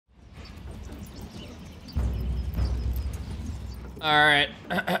All right.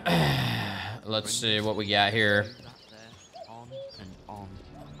 Let's see what we got here.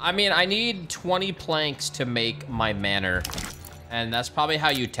 I mean, I need 20 planks to make my manor. And that's probably how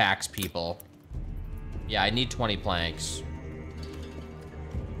you tax people. Yeah, I need 20 planks.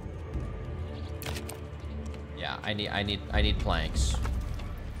 Yeah, I need planks.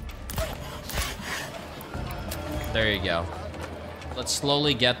 There you go. Let's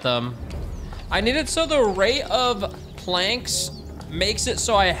slowly get them. I need it so the rate of planks makes it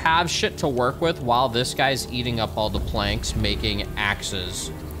so I have shit to work with while this guy's eating up all the planks, making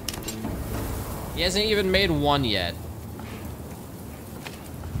axes. He hasn't even made one yet.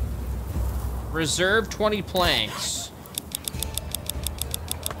 Reserve 20 planks.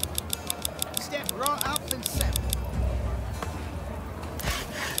 Step right up and set.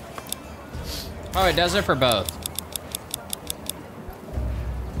 Oh, it does it for both.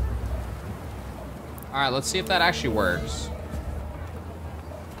 All right, let's see if that actually works.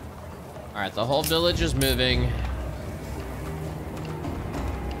 All right, the whole village is moving.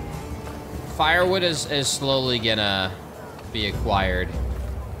 Firewood is slowly gonna be acquired.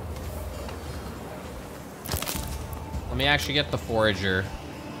 Let me actually get the forager.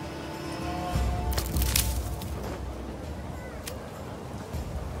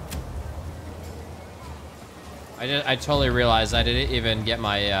 I totally realized I didn't even get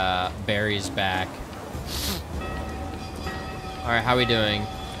my berries back. All right, how we doing?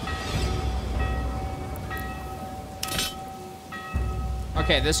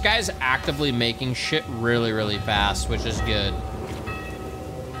 Okay, this guy's actively making shit really, really fast, which is good.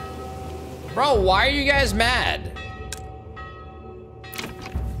 Bro, why are you guys mad?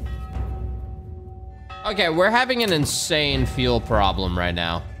 Okay, we're having an insane fuel problem right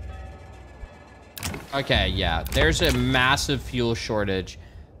now. Okay, yeah, there's a massive fuel shortage.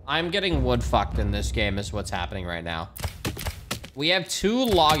 I'm getting wood fucked in this game is what's happening right now. We have 2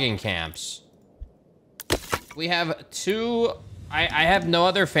 logging camps. We have 2... I have no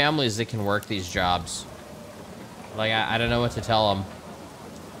other families that can work these jobs. Like, I don't know what to tell them.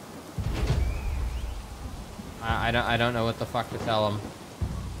 I don't know what the fuck to tell them.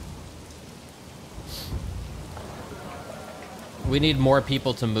 We need more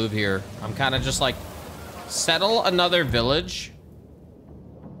people to move here. I'm kind of just like, settle another village.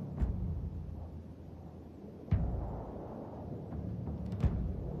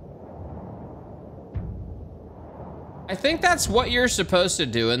 I think that's what you're supposed to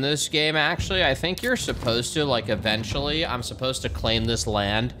do in this game, actually. I think you're supposed to, like, eventually, I'm supposed to claim this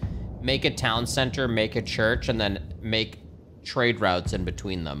land, make a town center, make a church, and then make trade routes in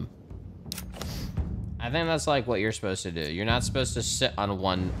between them. I think that's, like, what you're supposed to do. You're not supposed to sit on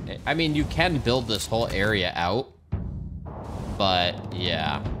one... I mean, you can build this whole area out, but,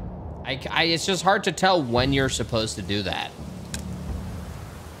 yeah. It's just hard to tell when you're supposed to do that.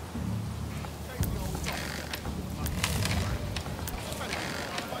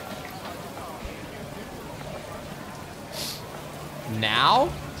 Now?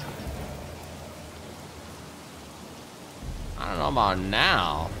 I don't know about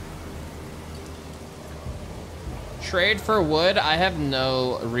now. Trade for wood? I have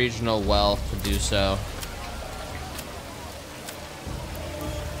no regional wealth to do so.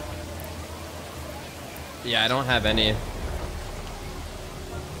 Yeah, I don't have any.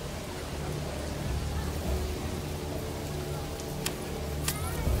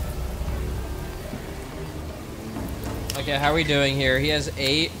 Okay, how are we doing here? He has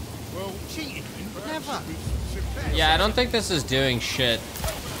 8. Well, cheating. Never. Yeah, I don't think this is doing shit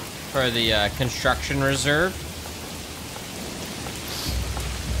for the construction reserve.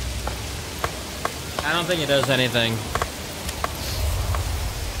 I don't think it does anything.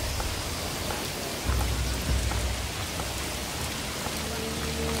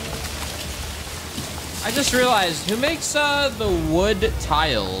 I just realized, who makes the wood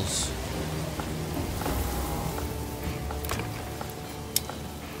tiles?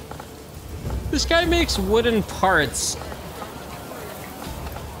 This guy makes wooden parts.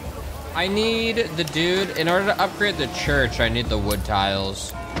 I need the dude, in order to upgrade the church, I need the wood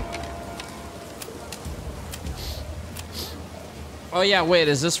tiles. Oh yeah, wait,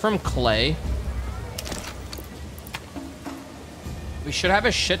 is this from clay? We should have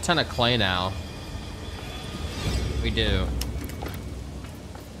a shit ton of clay now. We do.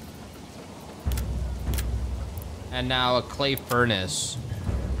 And now a clay furnace.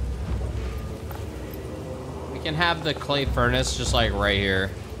 We can have the clay furnace just like right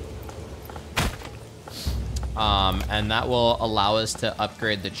here. And that will allow us to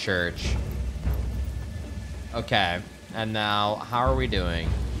upgrade the church. Okay, and now how are we doing?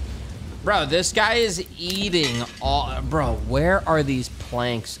 Bro, this guy is eating all... Bro, where are these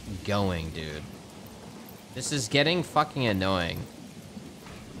planks going, dude? This is getting fucking annoying.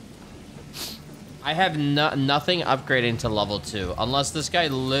 I have nothing upgrading to level 2, unless this guy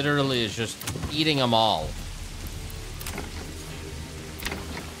literally is just eating them all.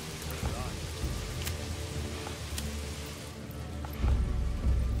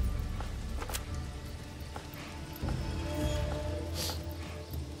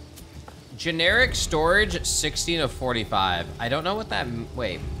 Generic storage, 16 of 45. I don't know what that...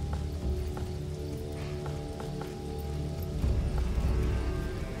 Wait.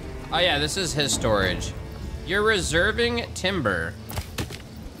 Oh yeah, this is his storage. You're reserving timber.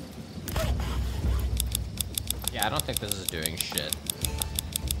 Yeah, I don't think this is doing shit.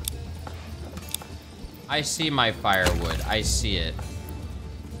 I see my firewood. I see it.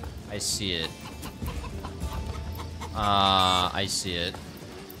 I see it. I see it.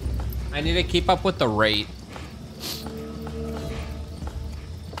 I need to keep up with the rate.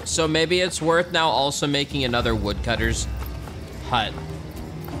 So maybe it's worth now also making another woodcutter's hut.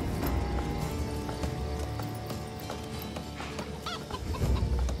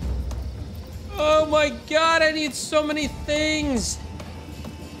 Oh my god, I need so many things.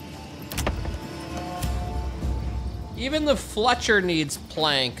 Even the Fletcher needs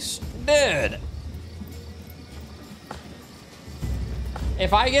planks. Dude.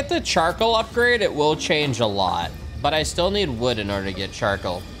 If I get the charcoal upgrade, it will change a lot. But I still need wood in order to get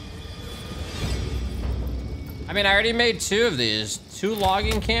charcoal. I mean, I already made 2 of these. 2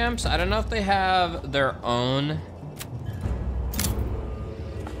 logging camps. I don't know if they have their own...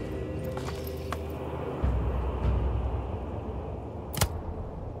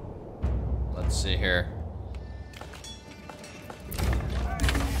 Let's see here.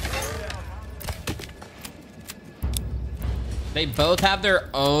 They both have their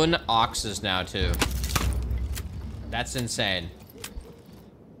own oxes now, too. That's insane.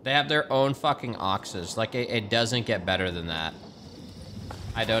 They have their own fucking oxes. Like, it doesn't get better than that.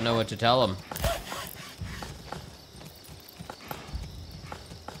 I don't know what to tell them.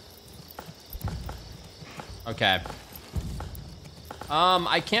 Okay.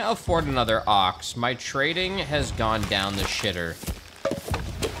 I can't afford another ox. My trading has gone down the shitter.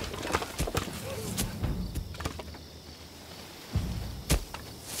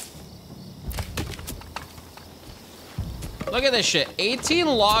 Look at this shit. 18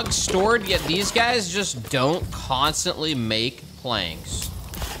 logs stored, yet these guys just don't constantly make planks.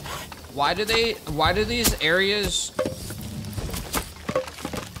 Why do these areas...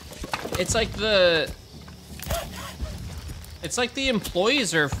 It's like the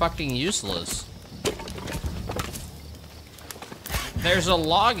employees are fucking useless. There's a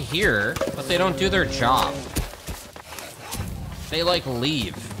log here, but they don't do their job. They, like,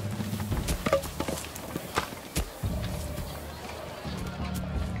 leave.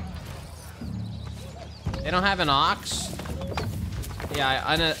 They don't have an ox? Yeah,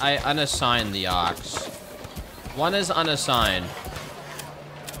 I unassigned the ox. One is unassigned.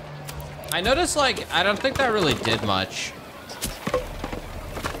 I noticed, like, I don't think that really did much.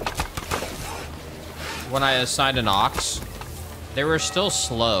 When I assigned an ox, they were still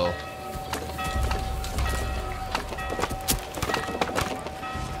slow.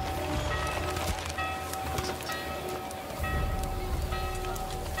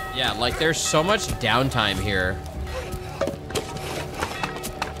 Yeah, like, there's so much downtime here.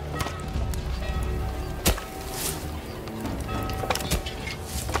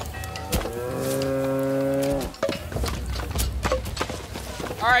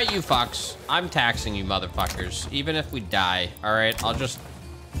 Alright, you fucks. I'm taxing you motherfuckers. Even if we die, alright? I'm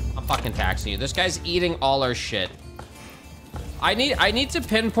fucking taxing you. This guy's eating all our shit. I need to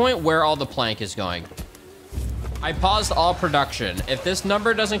pinpoint where all the plank is going. I paused all production. If this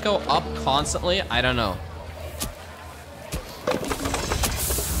number doesn't go up constantly, I don't know.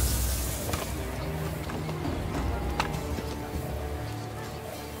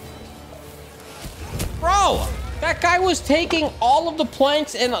 Bro, that guy was taking all of the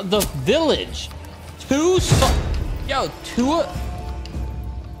planks in the village. Two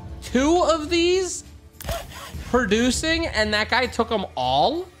of these producing, and that guy took them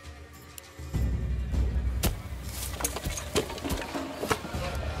all?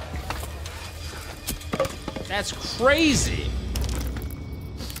 That's crazy.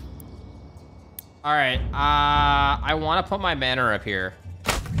 All right, I want to put my manor up here.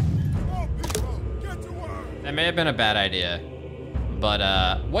 That may have been a bad idea.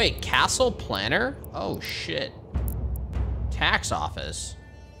 But, wait, castle planner? Oh, shit. Tax office.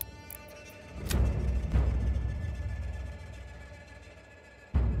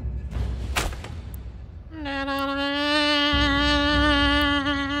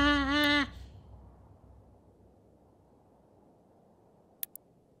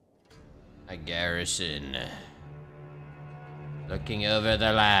 person. Looking over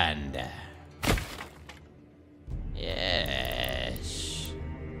the land. Yes.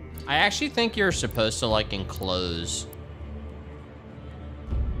 I actually think you're supposed to, like, enclose.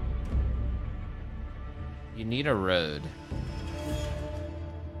 You need a road.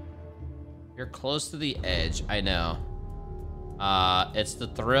 You're close to the edge, I know. It's the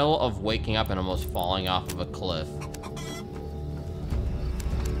thrill of waking up and almost falling off of a cliff.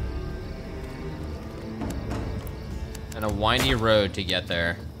 And a windy road to get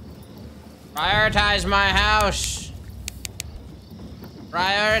there. Prioritize my house.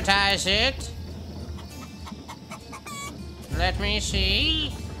 Prioritize it. Let me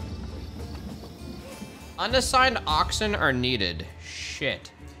see. Unassigned oxen are needed.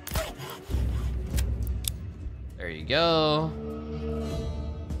 Shit. There you go.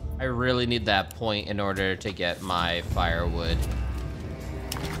 I really need that point in order to get my firewood.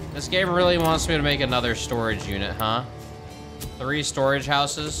 This game really wants me to make another storage unit, huh? 3 storage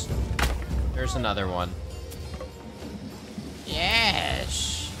houses. There's another one.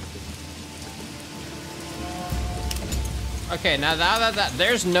 Yes. Okay, now that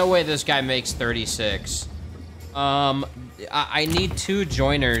there's no way this guy makes 36. I need 2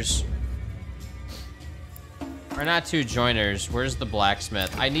 joiners. Or not 2 joiners. Where's the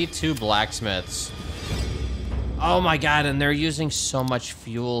blacksmith? I need 2 blacksmiths. Oh my god, and they're using so much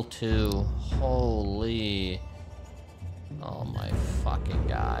fuel too. Holy. Oh my fucking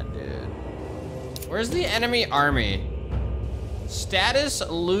god, dude. Where's the enemy army? Status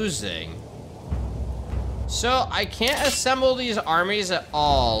losing. So I can't assemble these armies at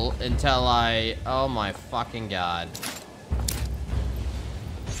all until oh my fucking god.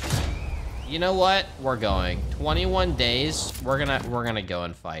 You know what? We're going. 21 days. We're gonna go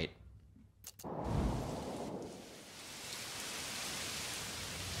and fight.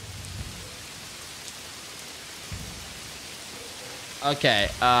 Okay,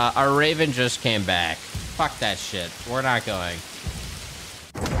 our raven just came back. Fuck that shit. We're not going.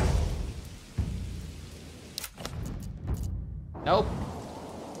 Nope.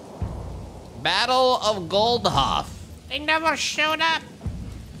 Battle of Goldhoff. They never showed up.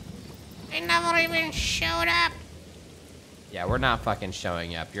 They never even showed up. Yeah, we're not fucking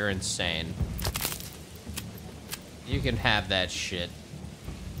showing up. You're insane. You can have that shit.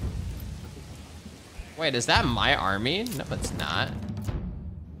 Wait, is that my army? No, it's not.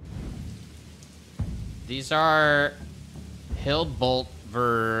 These are Hildbolt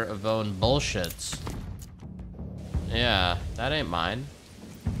von bullshits. Yeah, that ain't mine.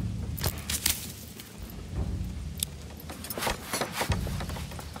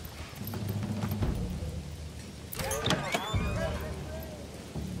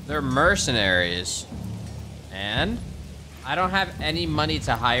 They're mercenaries. And I don't have any money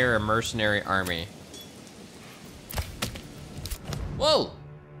to hire a mercenary army. Whoa!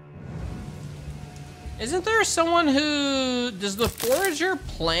 Isn't there someone who... Does the forager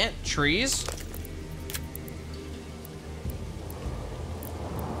plant trees?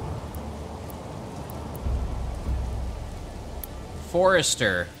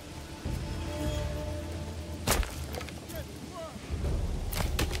 Forester.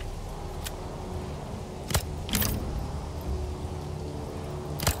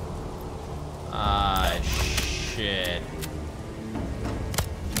 Ah, shit.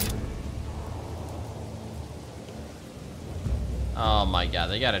 Oh my god,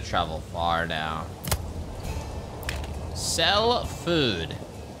 they gotta travel far now. Sell food.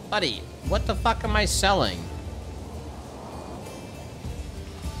 Buddy, what the fuck am I selling?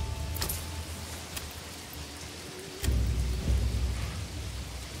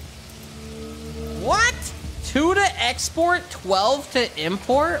 What? 2 to export, 12 to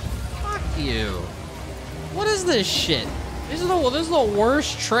import? Fuck you. What is this shit? This is the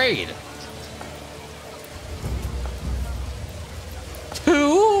worst trade.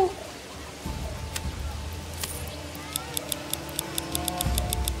 2?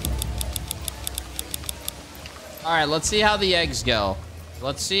 All right, let's see how the eggs go.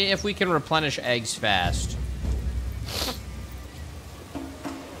 Let's see if we can replenish eggs fast.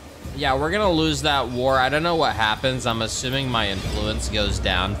 Yeah, we're gonna lose that war. I don't know what happens. I'm assuming my influence goes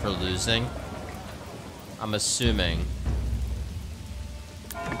down for losing. I'm assuming.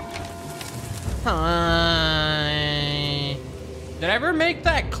 Hi. Did I ever make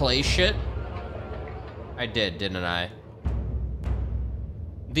that clay shit? I did, didn't I?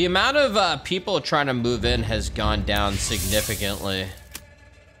 The amount of people trying to move in has gone down significantly.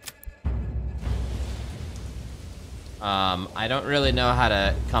 I don't really know how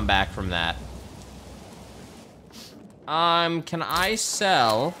to come back from that. Can I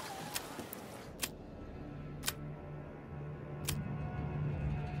sell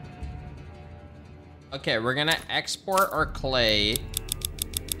Okay, we're gonna export our clay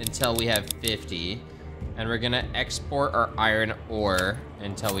until we have 50. And we're gonna export our iron ore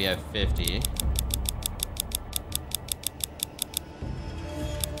until we have 50.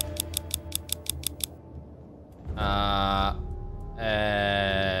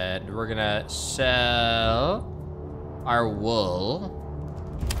 And we're gonna sell our wool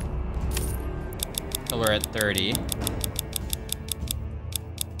till we're at 30.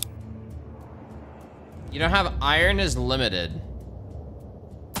 You don't have iron is limited.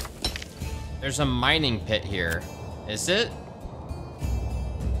 There's a mining pit here. Is it?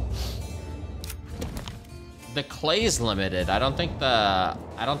 The clay's limited. I don't think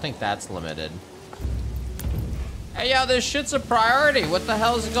that's limited. Hey, yo, this shit's a priority. What the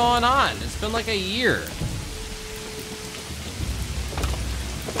hell's going on? It's been like a year.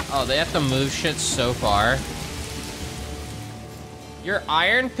 Oh, they have to move shit so far. Your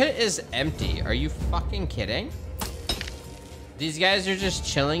iron pit is empty. Are you fucking kidding? These guys are just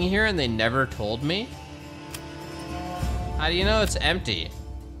chilling here and they never told me? How do you know it's empty?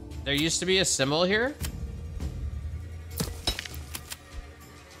 There used to be a symbol here?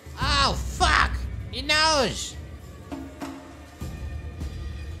 Oh, fuck! He knows!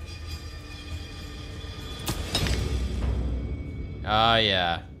 Oh,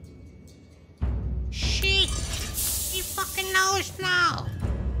 yeah. Shit! He fucking knows now!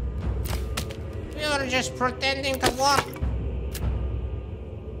 We were just pretending to walk.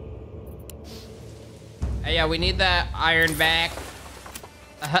 Hey, yeah, we need that iron back.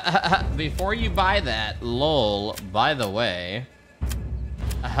 Before you buy that, lol, by the way.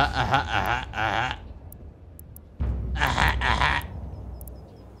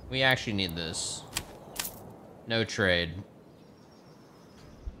 We actually need this. No trade.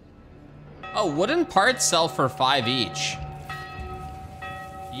 Oh, wooden parts sell for 5 each.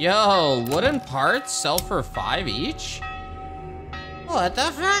 Yo, wooden parts sell for 5 each? What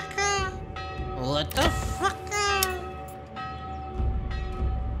the fuck? What the fuck?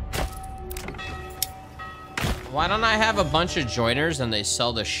 Why don't I have a bunch of joiners and they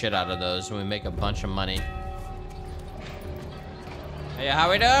sell the shit out of those and we make a bunch of money? Hey, how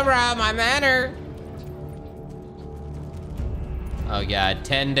we doing, bro? My manor. Oh god,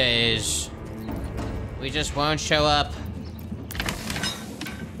 10 days. We just won't show up.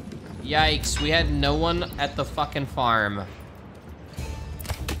 Yikes, we had no one at the fucking farm.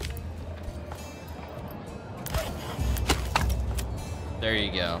 There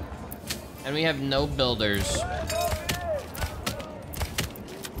you go. And we have no builders.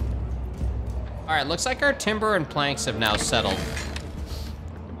 Alright, looks like our timber and planks have now settled.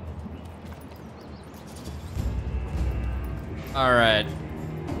 Alright.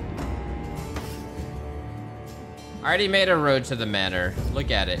 I already made a road to the manor.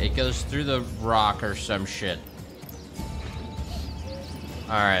 Look at it. It goes through the rock or some shit.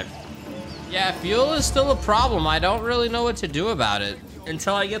 Alright. Yeah, fuel is still a problem. I don't really know what to do about it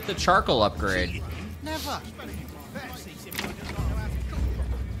until I get the charcoal upgrade. Never.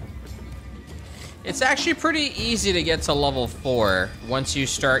 It's actually pretty easy to get to level 4 once you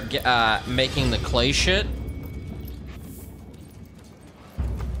start making the clay shit.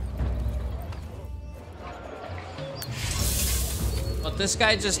 But this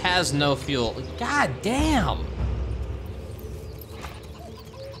guy just has no fuel. God damn.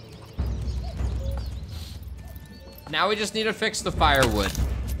 Now we just need to fix the firewood.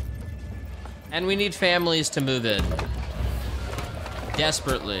 And we need families to move in.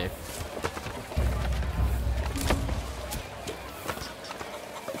 Desperately.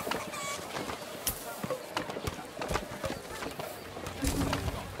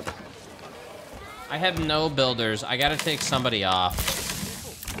 I have no builders. I gotta take somebody off.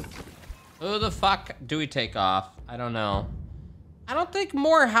 Who the fuck do we take off? I don't know. I don't think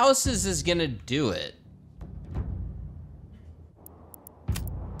more houses is gonna do it.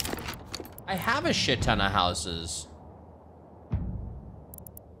 I have a shit ton of houses.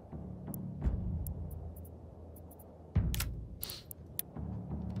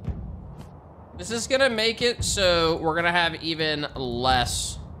 This is gonna make it so we're gonna have even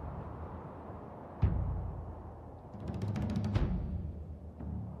less.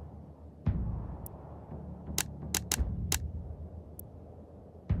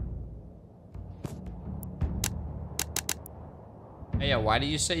 Hey, yeah, why do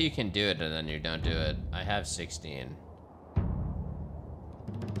you say you can do it and then you don't do it? I have 16.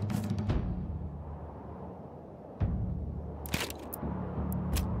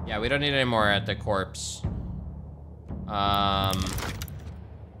 Yeah, we don't need any more at the corpse.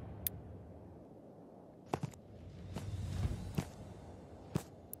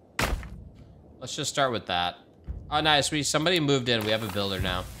 Let's just start with that. Oh, nice. Somebody moved in. We have a builder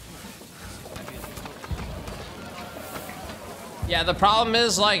now. Yeah, the problem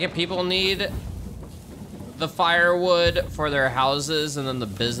is, like, if people need the firewood for their houses, and then the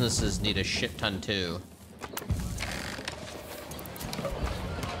businesses need a shit ton too.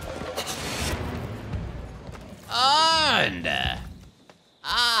 And a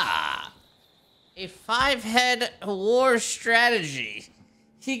 5-head war strategy.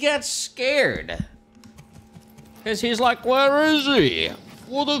 He got scared. Because he's like, where is he?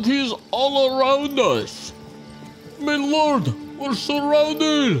 What if he's all around us? My lord, we're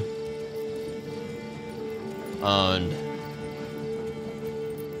surrounded. And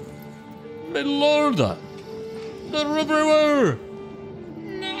my lord, they're everywhere.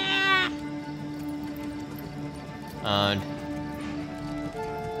 Nah. And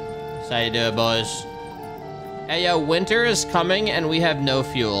so how you doing, boys? Hey, yo, winter is coming and we have no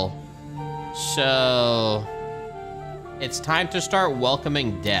fuel. So it's time to start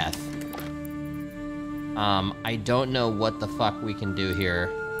welcoming death. I don't know what the fuck we can do here.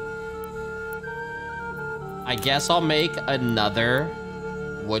 I guess I'll make another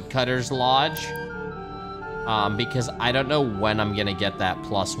woodcutter's lodge. Because I don't know when I'm gonna get that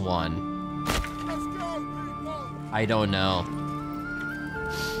 +1. I don't know.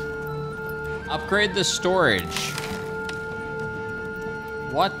 Upgrade the storage.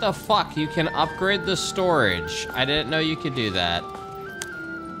 What the fuck? You can upgrade the storage. I didn't know you could do that.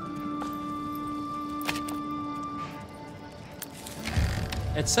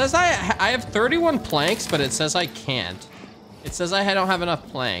 It says I have 31 planks, but it says I can't. It says I don't have enough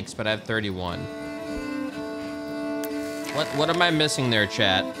planks, but I have 31. What am I missing there,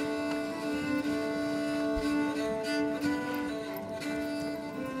 chat?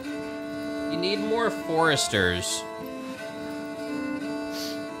 You need more foresters.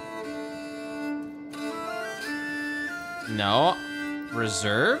 No,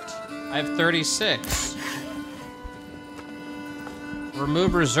 reserved? I have 36.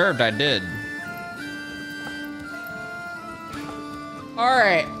 Remove reserved, I did. All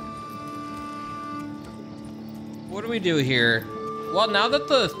right. What do we do here? Well, now that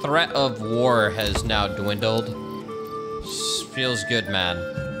the threat of war has now dwindled, feels good, man.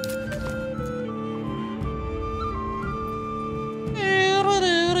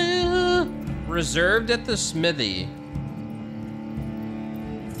 Reserved at the smithy.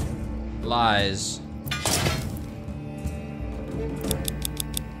 Lies.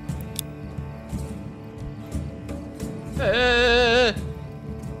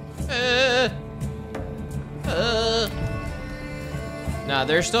 Nah,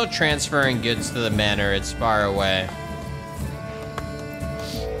 they're still transferring goods to the manor. It's far away.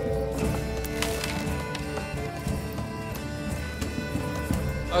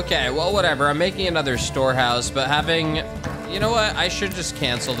 Okay, well, whatever. I'm making another storehouse, but having... You know what? I should just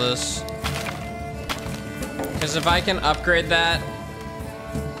cancel this. Because if I can upgrade that,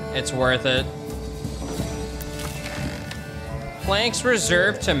 it's worth it. Planks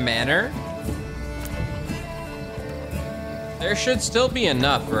reserved to manor. There should still be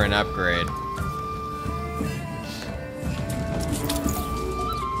enough for an upgrade.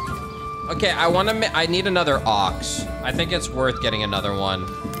 Okay, I need another ox. I think it's worth getting another one.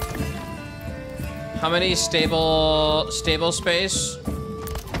 How many stable space?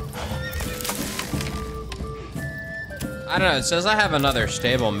 I don't know, it says I have another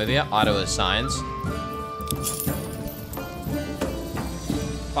stable. Maybe it auto assigns.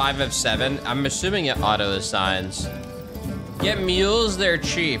 5 of 7. I'm assuming it auto assigns. Get mules, they're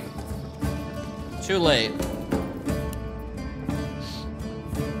cheap. Too late.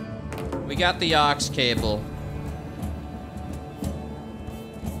 We got the aux cable.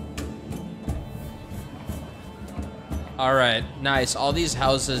 All right, nice. All these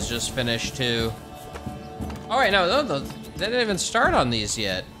houses just finished too. All right, no, they didn't even start on these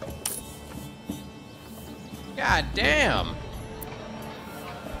yet. God damn.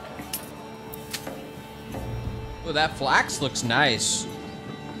 Oh, that flax looks nice.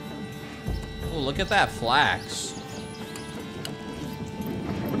 Oh, look at that flax.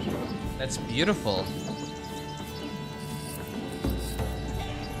 That's beautiful.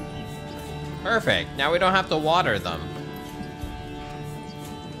 Perfect. Now we don't have to water them.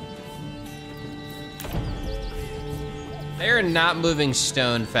 They are not moving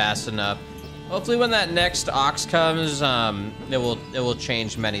stone fast enough. Hopefully when that next ox comes, it will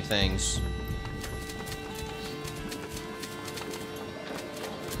change many things.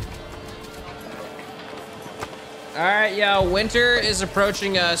 All right, yeah, winter is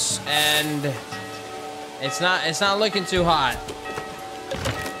approaching us, and it's not looking too hot.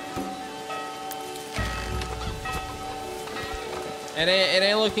 It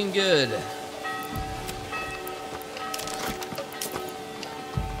ain't looking good.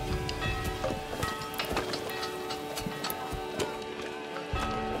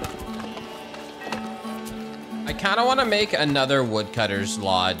 I kind of want to make another woodcutter's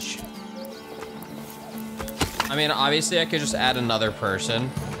lodge. I mean, obviously I could just add another person.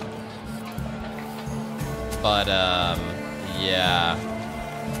 But, yeah.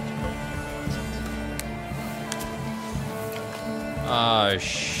 Oh,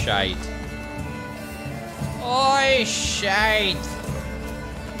 shite. Oh, shite.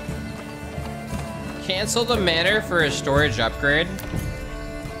 Cancel the manor for a storage upgrade?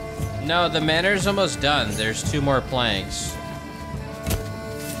 No, the manor's almost done. There's 2 more planks.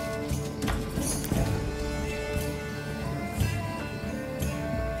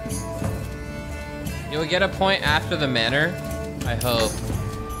 You'll get a point after the manor? I hope.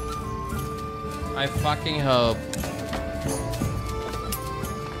 I fucking hope.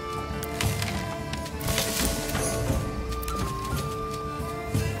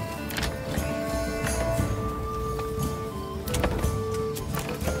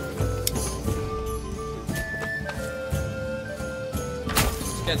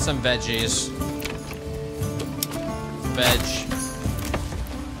 Get some veggies. Veg.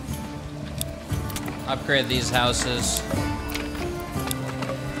 Upgrade these houses.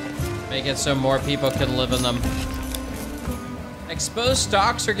 Make it so more people can live in them. Exposed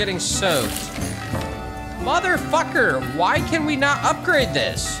stocks are getting soaked. Motherfucker, why can we not upgrade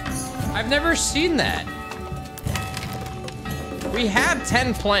this? I've never seen that. We have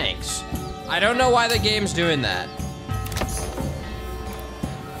 10 planks. I don't know why the game's doing that.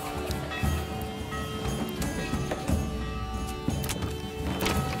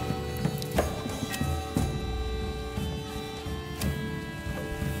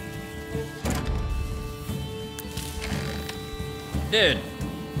 Dude,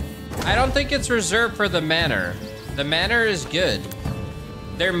 I don't think it's reserved for the manor. The manor is good.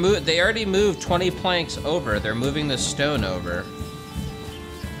 They already moved 20 planks over. They're moving the stone over.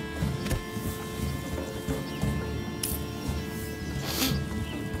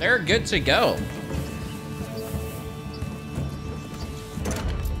 They're good to go.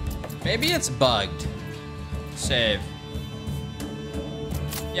 Maybe it's bugged. Save.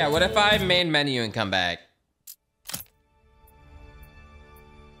 Yeah, what if I main menu and come back?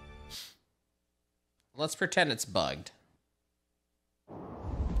 Let's pretend it's bugged.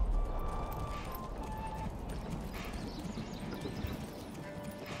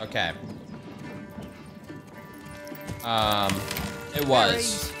 Okay. It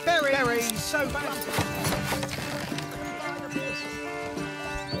was. Berries, so bad.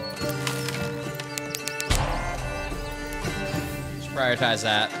 Let's prioritize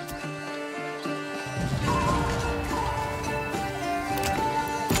that.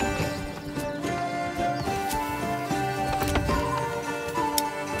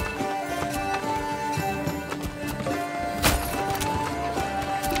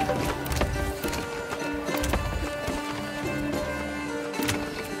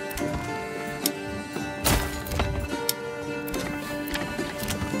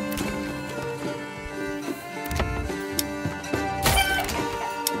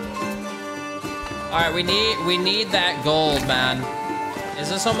 Alright, we need that gold, man. Is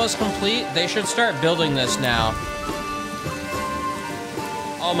this almost complete? They should start building this now.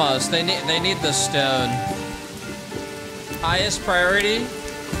 Almost. They need the stone. Highest priority.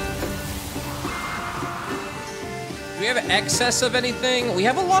 Do we have excess of anything? We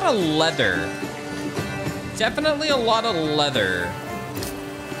have a lot of leather. Definitely a lot of leather.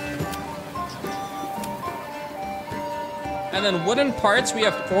 And then wooden parts, we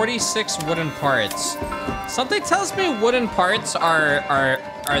have 46 wooden parts. Something tells me wooden parts are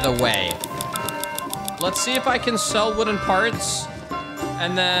the way. Let's see if I can sell wooden parts.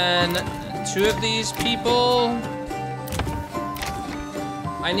 And then 2 of these people.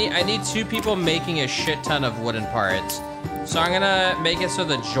 I need 2 people making a shit ton of wooden parts. So I'm gonna make it so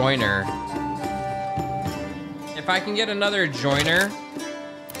the joiner. If I can get another joiner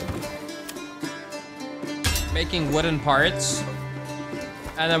making wooden parts,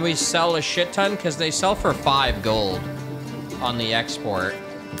 and then we sell a shit ton because they sell for 5 gold on the export,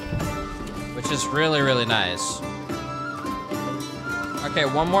 which is really, really nice. Okay,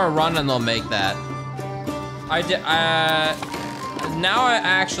 one more run and they'll make that. Now I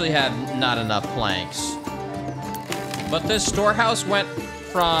actually have not enough planks, but this storehouse went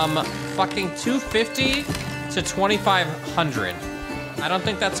from fucking 250 to 2,500. I don't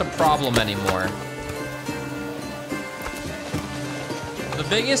think that's a problem anymore. The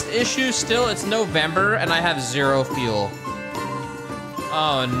biggest issue still, it's November and I have 0 fuel.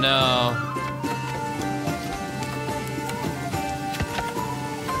 Oh no.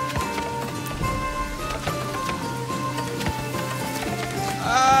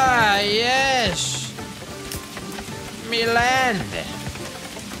 Ah, yes. Me land.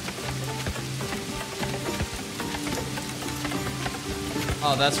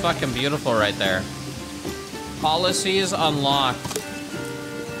 Oh, that's fucking beautiful right there. Policies unlocked.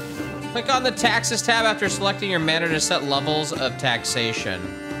 Click on the taxes tab after selecting your manor to set levels of taxation.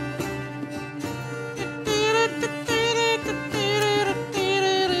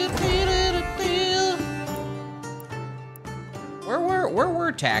 Where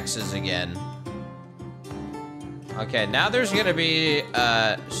were taxes again? Okay, now there's gonna be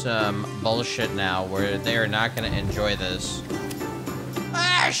some bullshit now where they are not gonna enjoy this.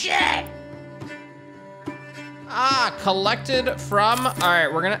 Ah, shit! Ah, collected from, all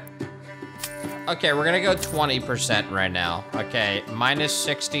right, we're gonna go 20% right now. Okay, minus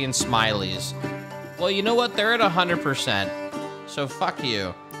 16 smileys. Well, you know what? They're at 100%, so fuck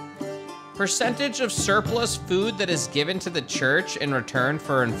you. Percentage of surplus food that is given to the church in return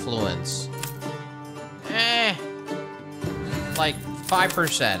for influence. Like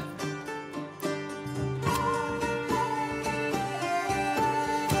 5%.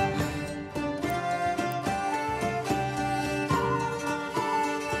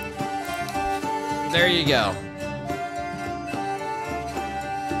 There you go.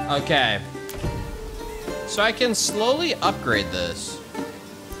 Okay. So I can slowly upgrade this.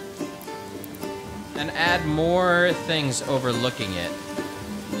 And add more things overlooking it.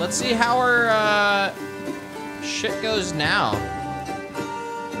 Let's see how our shit goes now.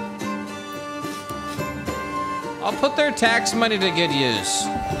 I'll put their tax money to good use.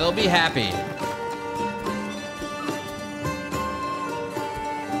 They'll be happy.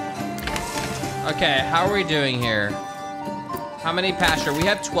 Okay, how are we doing here? How many pasture? We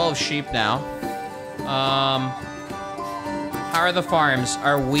have 12 sheep now. How are the farms?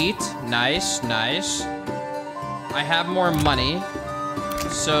 Our wheat, nice, nice. I have more money.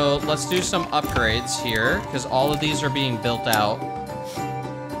 So let's do some upgrades here, because all of these are being built out.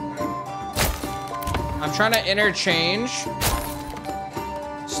 I'm trying to interchange.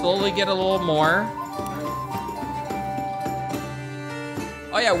 Slowly get a little more.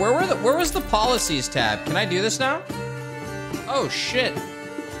 Oh yeah, where was the policies tab? Can I do this now? Oh shit.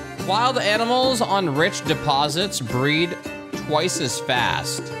 Wild animals on rich deposits breed twice as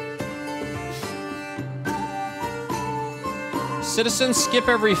fast. Citizens skip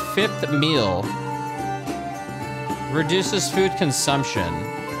every 5th meal. Reduces food consumption.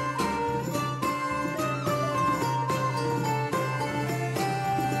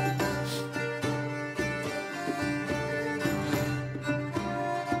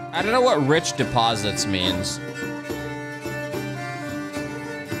 I don't know what rich deposits means.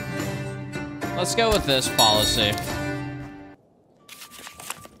 Let's go with this policy.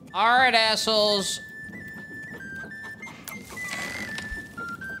 All right, assholes.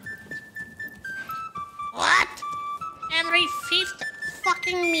 What? Every 5th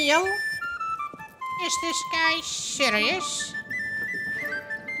fucking meal? Is this guy serious?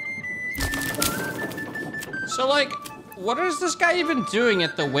 So, like, what is this guy even doing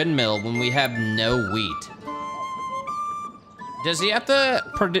at the windmill when we have no wheat? Does he have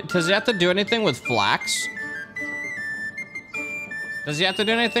to do anything with flax? Does he have to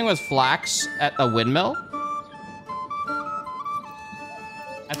do anything with flax at a windmill?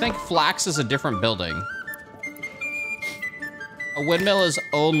 I think flax is a different building. A windmill is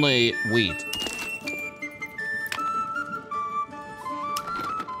only wheat.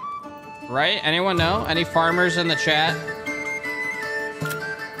 Right? Anyone know? Any farmers in the chat?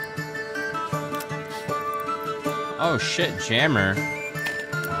 Oh shit, jammer.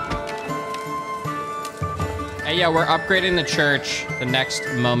 Hey, yeah, we're upgrading the church the next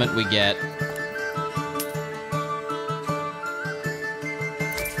moment we get.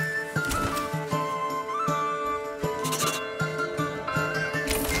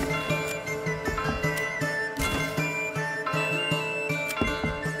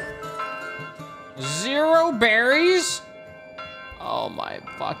 Zero berries? Oh my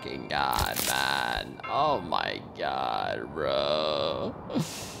fucking god, man. Oh my god, bro.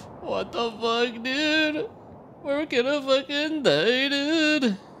 What the fuck, dude? We're gonna fucking die,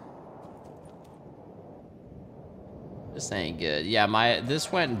 dude. This ain't good. Yeah,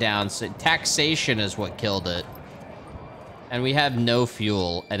 this went down. So taxation is what killed it. And we have no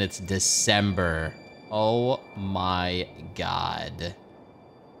fuel, and it's December. Oh my god.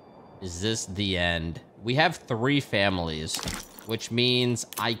 Is this the end? We have 3 families, which means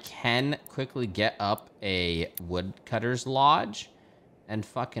I can quickly get up a woodcutter's lodge and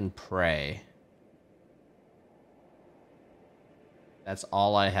fucking pray. That's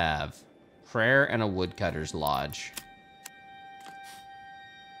all I have. Prayer and a woodcutter's lodge.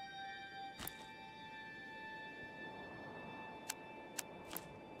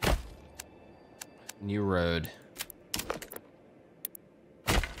 New road.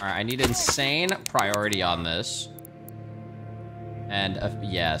 Alright, I need insane priority on this. And,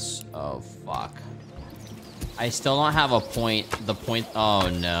 yes. Oh, fuck. I still don't have a point. The point... Oh,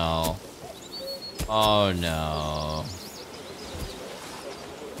 no. Oh, no.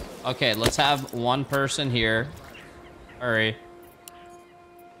 Okay, let's have one person here. Hurry.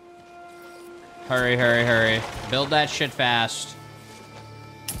 Hurry, hurry, hurry. Build that shit fast.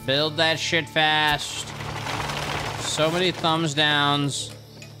 Build that shit fast. So many thumbs downs.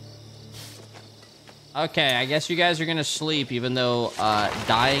 Okay, I guess you guys are gonna sleep, even though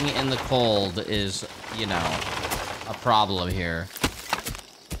dying in the cold is, you know, a problem here.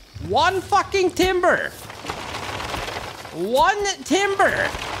 One fucking timber! One timber!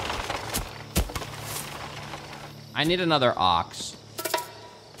 I need another ox.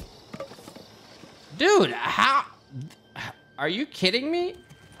 Dude, how... Are you kidding me?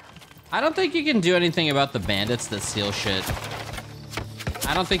 I don't think you can do anything about the bandits that steal shit.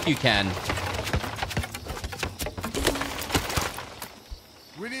 I don't think you can.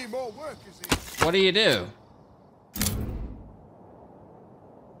 We need more workers here. What do you do?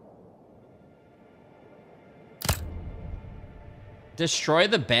 Destroy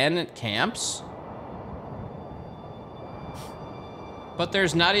the bandit camps? But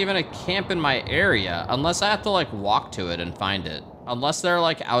there's not even a camp in my area, unless I have to, like, walk to it and find it. Unless they're,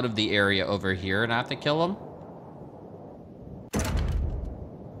 like, out of the area over here and I have to kill them.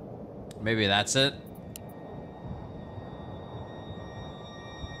 Maybe that's it.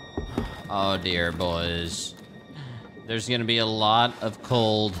 Oh dear, boys. There's gonna be a lot of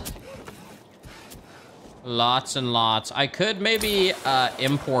cold. Lots and lots. I could maybe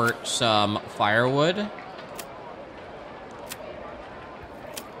import some firewood.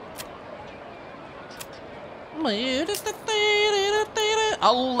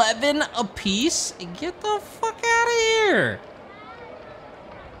 $11 a piece? Get the fuck out of here!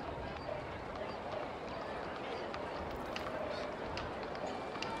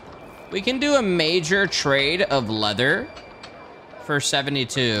 We can do a major trade of leather for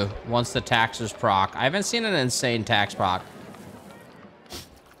 72 once the taxes proc. I haven't seen an insane tax proc.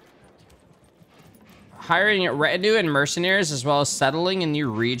 Hiring a retinue and mercenaries as well as settling a new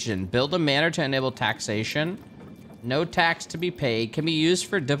region. Build a manor to enable taxation. No tax to be paid. Can be used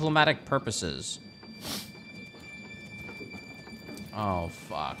for diplomatic purposes. Oh,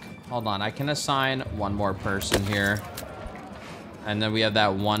 fuck. Hold on. I can assign one more person here. And then we have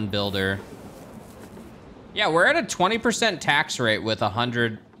that one builder. Yeah, we're at a 20% tax rate with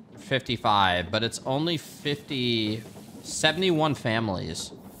 155, but it's only 71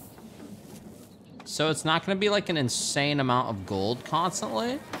 families. So it's not gonna be like an insane amount of gold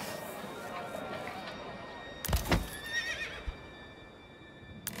constantly.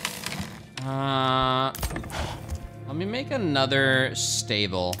 Let me make another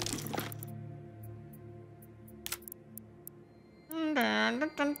stable.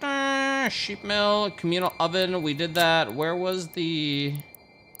 Sheep mill, communal oven, we did that. Where was the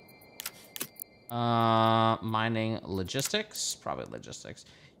mining logistics? Probably logistics.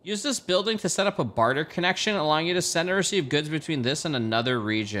 Use this building to set up a barter connection, allowing you to send and receive goods between this and another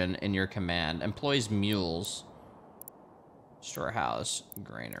region in your command. Employs mules. Storehouse,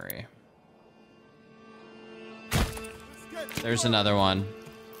 granary. There's another one.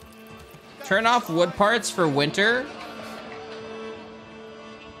 Turn off wood parts for winter.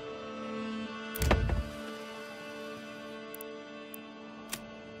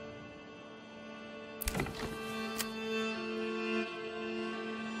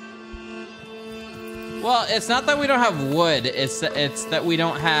 Well, it's not that we don't have wood, it's that we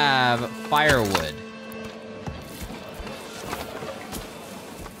don't have firewood.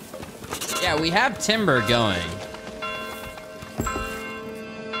 Yeah, we have timber going.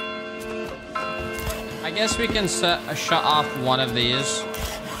 I guess we can shut off one of these.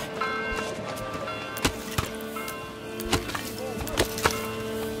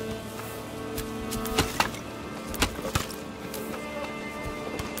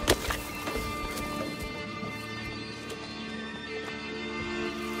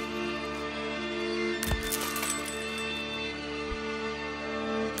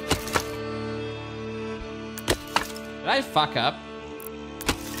 Did I fuck up?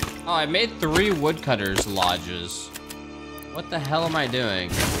 Oh, I made 3 woodcutters lodges. What the hell am I doing?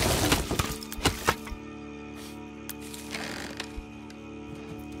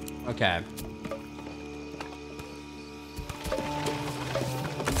 Okay.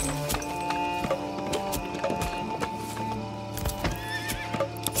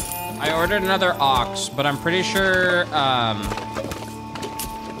 I ordered another ox, but I'm pretty sure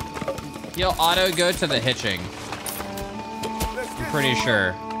he'll auto go to the hitching. I'm pretty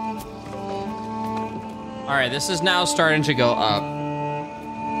sure. All right, this is now starting to go up.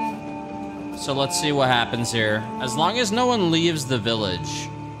 So let's see what happens here. As long as no one leaves the village,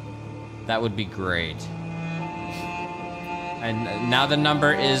 that would be great. And now the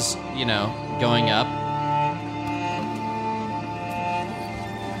number is, you know, going up.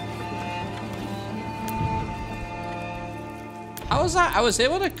 How was I was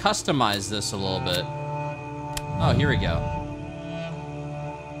able to customize this a little bit. Oh, here we go.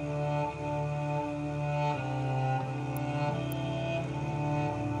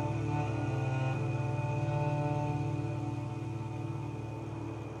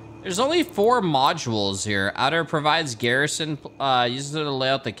 There's only 4 modules here. Outer provides garrison, uses it to lay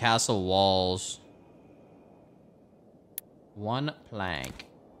out the castle walls. 1 plank.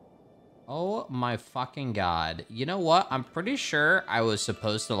 Oh my fucking god. You know what? I'm pretty sure I was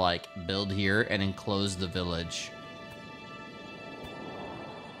supposed to like build here and enclose the village.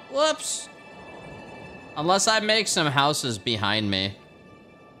 Whoops. Unless I make some houses behind me.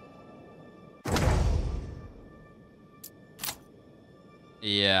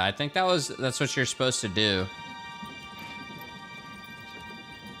 Yeah, I think that's what you're supposed to do.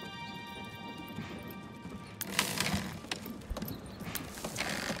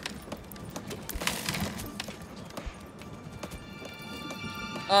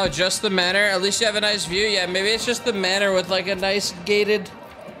 Oh, just the manor? At least you have a nice view. Yeah, maybe it's just the manor with like a nice gated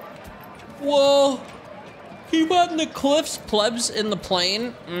wall. Keep on the cliffs, plebs in the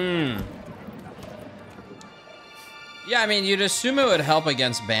plain. Yeah, I mean, you'd assume it would help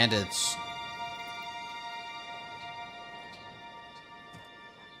against bandits.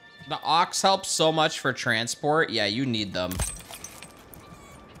 The ox helps so much for transport. Yeah, you need them.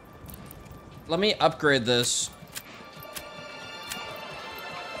 Let me upgrade this.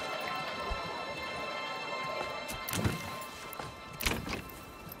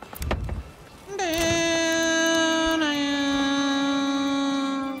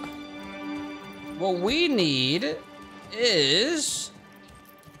 What we need is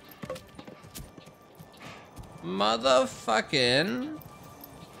motherfucking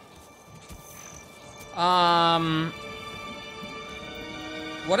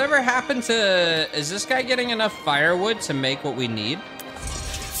whatever happened to, is this guy getting enough firewood to make what we need?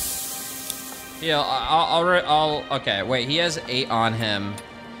 Yeah, I'll okay, wait, he has 8 on him.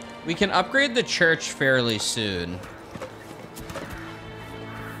 We can upgrade the church fairly soon.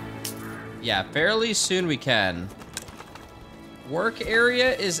 Yeah, fairly soon we can. Work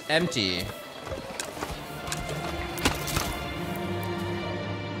area is empty.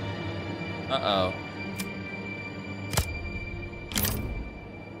 Uh-oh.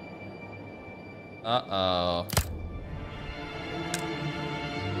 Uh-oh.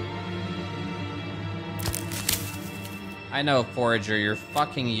 I know, Forager, you're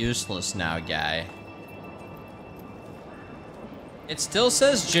fucking useless now, guy. It still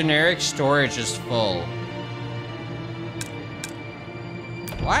says generic storage is full.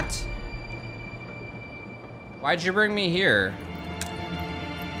 What? Why'd you bring me here?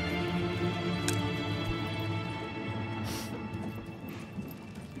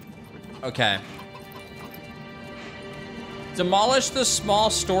 Okay. Demolish the small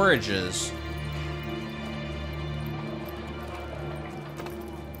storages.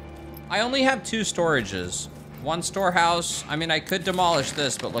 I only have 2 storages. 1 storehouse. I mean, I could demolish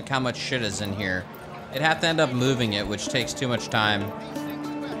this, but look how much shit is in here. I'd have to end up moving it, which takes too much time.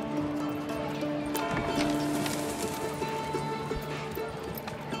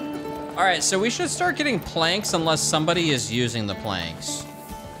 All right, so we should start getting planks unless somebody is using the planks,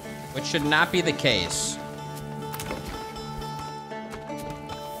 which should not be the case.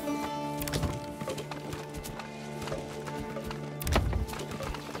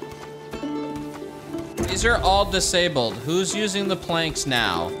 These are all disabled. Who's using the planks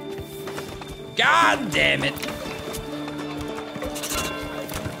now? God damn it.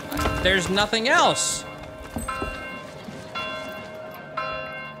 There's nothing else.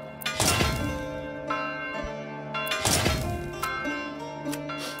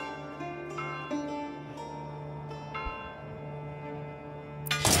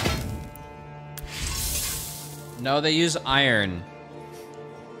 No, they use iron.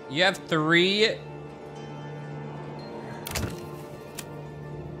 You have 3.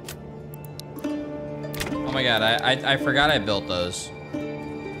 Oh my god, I forgot I built those.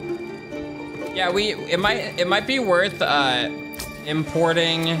 Yeah, it might be worth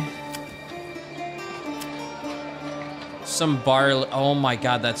importing some barley. Oh my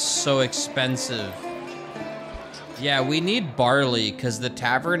god, that's so expensive. Yeah, we need barley because the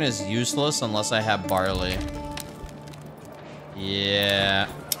tavern is useless unless I have barley. Yeah,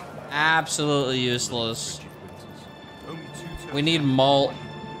 absolutely useless. We need malt.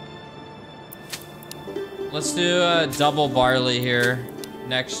 Let's do double barley here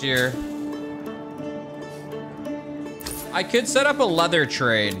next year. I could set up a leather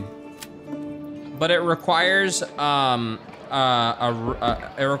trade, but it requires a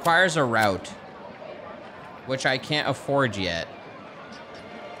route, which I can't afford yet.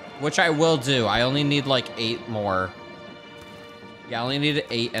 Which I will do. I only need like 8 more. Yeah, I only need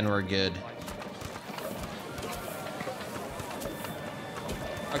 8 and we're good.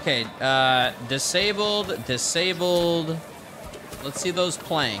 Okay, disabled. Let's see those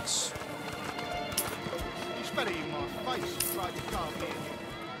planks.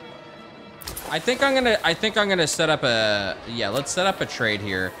 I think I'm gonna set up a, yeah, let's set up a trade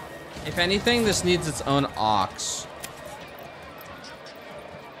here. If anything, this needs its own ox.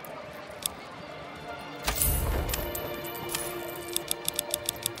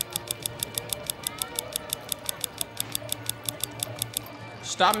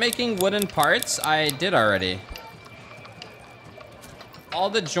 Stop making wooden parts? I did already. All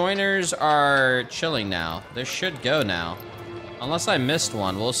the joiners are chilling now. They should go now. Unless I missed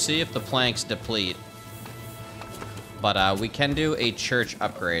one. We'll see if the planks deplete. But we can do a church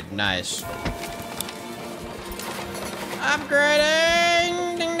upgrade. Nice.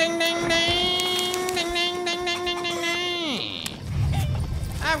 Upgrading! Ding ding ding ding! Ding ding ding ding ding ding ding!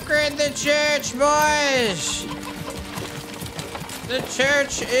 Upgrade the church, boys! The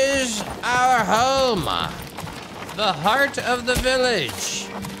church is our home. The heart of the village.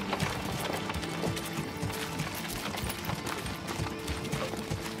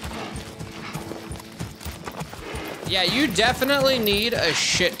 Yeah, you definitely need a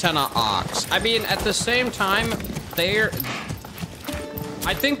shit ton of ox. I mean, at the same time,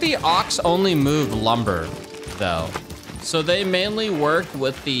 I think the ox only move lumber, though. So they mainly work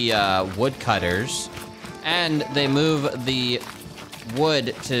with the woodcutters, and they move the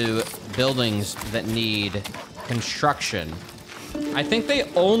wood to buildings that need construction. I think they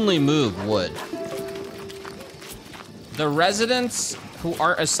only move wood. The residents who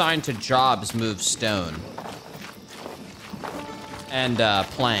aren't assigned to jobs move stone. And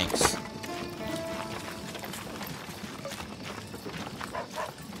planks.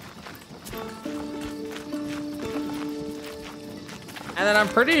 And then I'm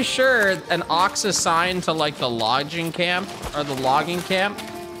pretty sure an ox assigned to like the lodging camp or the logging camp,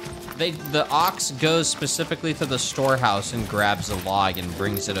 the ox goes specifically to the storehouse and grabs a log and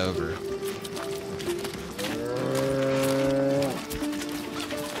brings it over.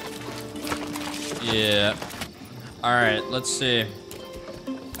 Yeah. All right, let's see.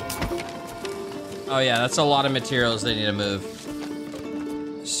 Oh yeah, that's a lot of materials they need to move.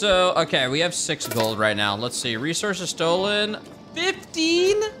 So, okay, we have 6 gold right now. Let's see, resources stolen,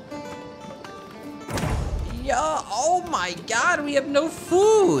 15? Yo, oh my God, we have no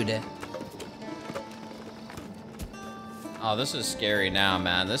food. Oh, this is scary now,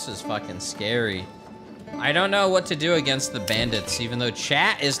 man. This is fucking scary. I don't know what to do against the bandits, even though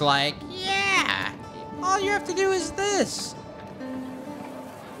chat is like, yeah, all you have to do is this.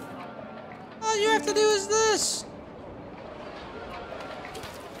 All you have to do is this.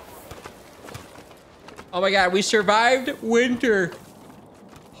 Oh my God, we survived winter.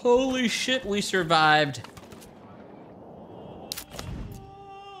 Holy shit, we survived.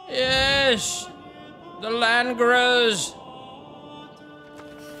 Yes, the land grows.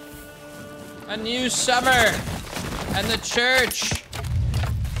 A new summer and the church.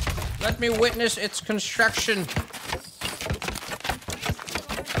 Let me witness its construction.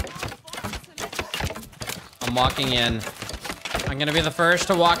 I'm walking in. I'm gonna be the first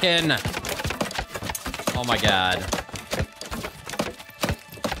to walk in. Oh my God.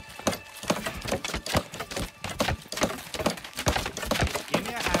 Give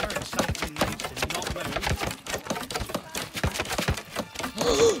me a hammer and something needs to not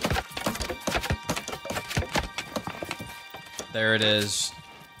move. There it is.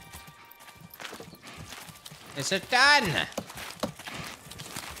 Is it done?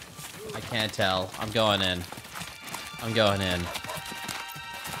 I can't tell. I'm going in. I'm going in.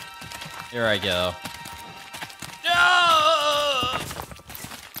 Here I go. No!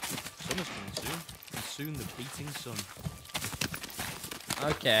 Summer's coming soon. And soon the beating sun.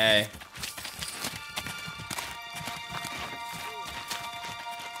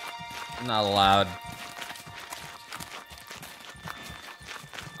 I'm not allowed.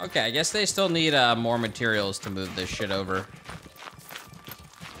 Okay, I guess they still need more materials to move this shit over.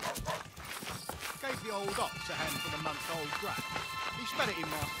 Gave the old ox a handful of month-old grass. He spat it in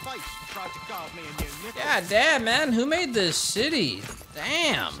my face and tried to carve me a new nickel. God damn, man, who made this city?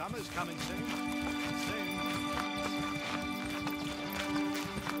 Damn. Summer's coming soon.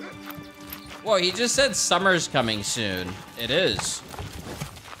 Whoa, he just said summer's coming soon. It is.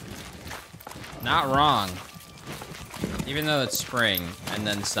 Not wrong. Even though it's spring and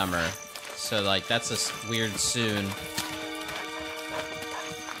then summer. So, like, that's a weird soon.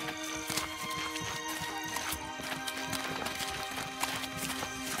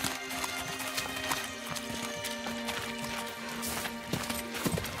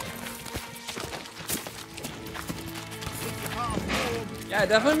 Yeah, I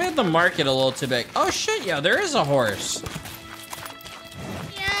definitely made the market a little too big. Oh shit, yo, there is a horse.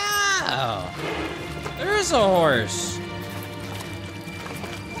 Yeah, there is a horse.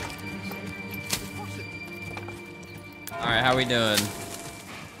 All right, how we doing?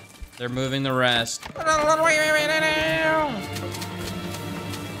 They're moving the rest.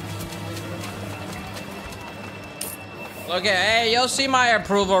 Look at, hey, you'll see my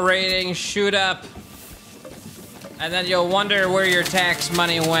approval rating shoot up. And then you'll wonder where your tax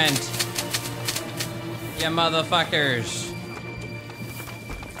money went. You motherfuckers.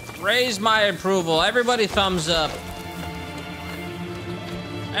 Raise my approval. Everybody thumbs up.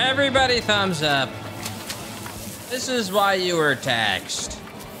 Everybody thumbs up. This is why you were taxed.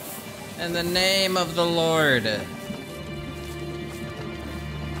 In the name of the Lord.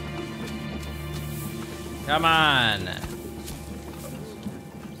 Come on.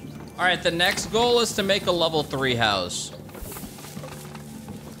 All right, the next goal is to make a level 3 house.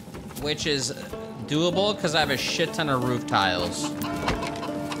 Which is doable because I have a shit ton of roof tiles.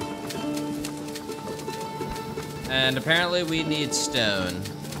 And apparently we need stone.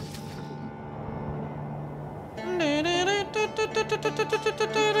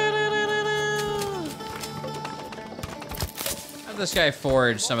 Have this guy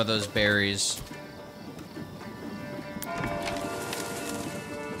forage some of those berries.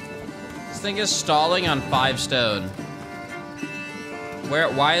 Thing is stalling on 5 stone.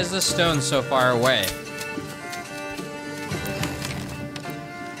 Why is this stone so far away?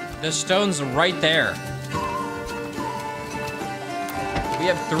 The stone's right there. We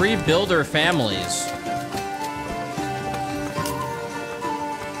have 3 builder families.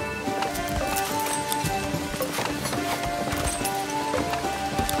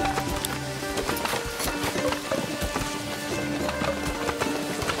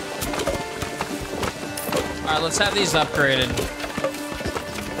 Alright, let's have these upgraded.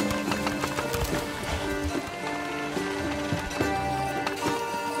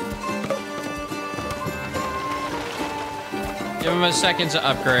 Give him a second to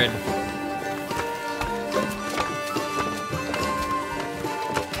upgrade.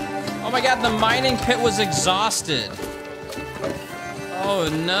 Oh my god, the mining pit was exhausted. Oh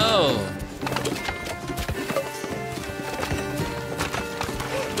no.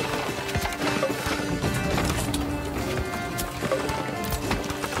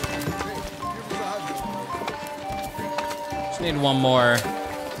 Need one more.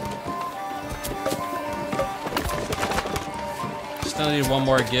 Still need one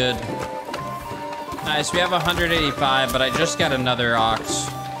more good. Nice, we have 185, but I just got another ox.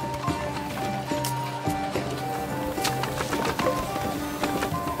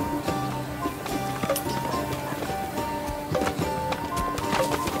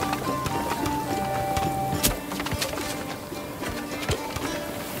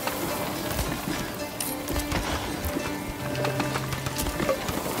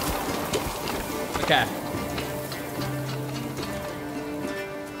 Okay.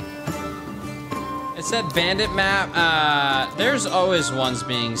 It said bandit map. There's always ones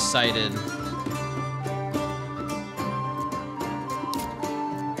being cited.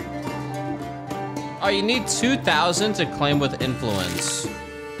 Oh, you need 2,000 to claim with influence.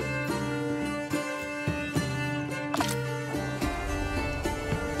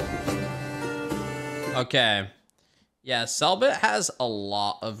 Okay. Yeah, Selbit has a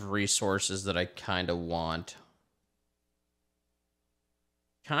lot of resources that I kind of want.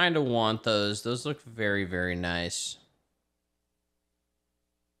 Kind of want those. Those look very, very nice.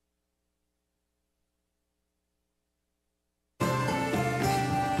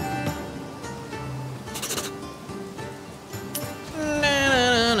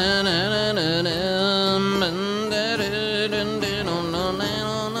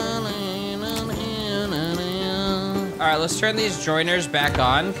 right, let's turn these joiners back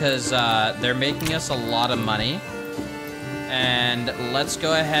on because they're making us a lot of money. And let's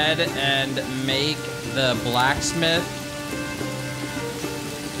go ahead and make the blacksmith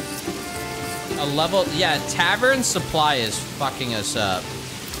a level. Yeah, tavern supply is fucking us up.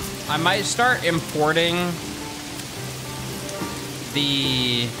 I might start importing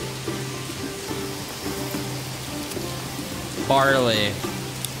the barley.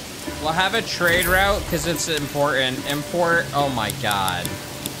 We'll have a trade route because it's important. Import, oh my god.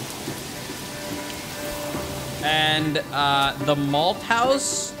 And the malt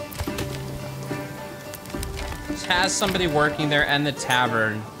house has somebody working there, and the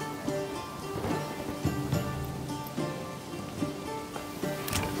tavern.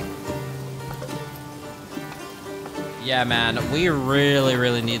 Yeah, man, we really,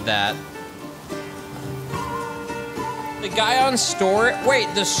 really need that. The guy on store, wait,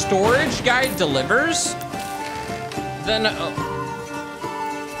 the storage guy delivers? Then,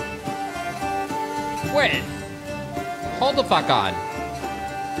 wait, hold the fuck on.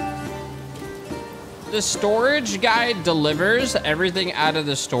 The storage guy delivers everything out of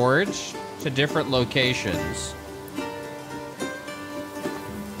the storage to different locations.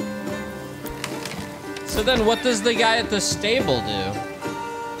 So then what does the guy at the stable do?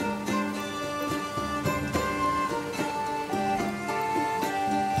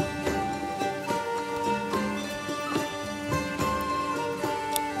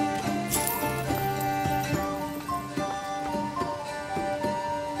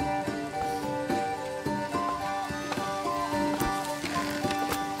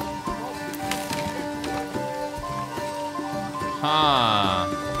 Huh.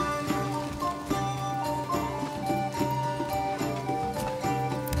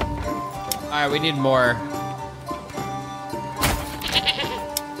 All right, we need more.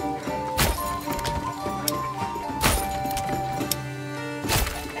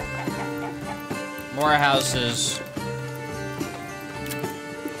 More houses.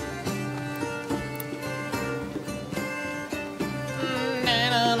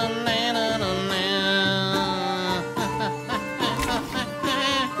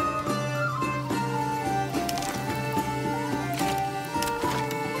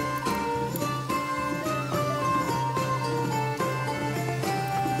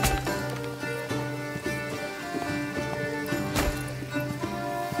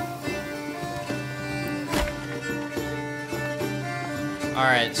 All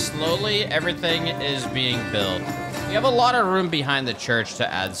right, slowly everything is being built. We have a lot of room behind the church to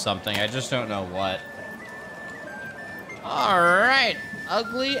add something. I just don't know what. All right,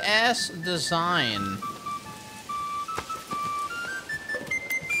 ugly ass design.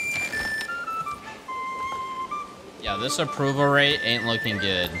 Yeah, this approval rate ain't looking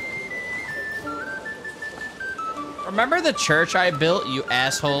good. Remember the church I built, you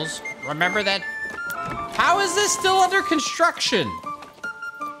assholes? Remember that? How is this still under construction?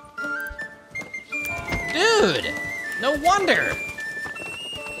 Dude, no wonder.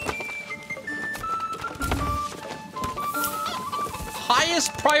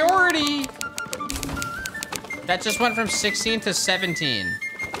 Highest priority. That just went from 16 to 17.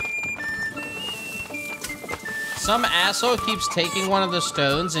 Some asshole keeps taking one of the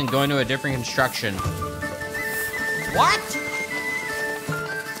stones and going to a different construction. What?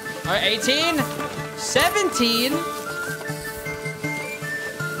 All right, 18, 17.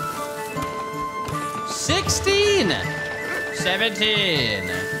 16! 17!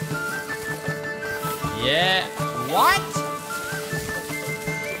 Yeah, what?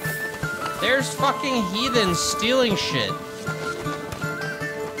 There's fucking heathens stealing shit.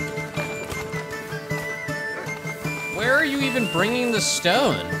 Where are you even bringing the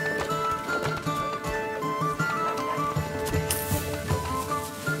stone?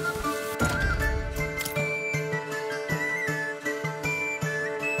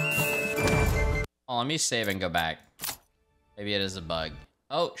 Oh, let me save and go back. Maybe it is a bug.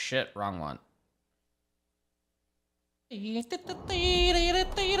 Oh, shit, wrong one. No,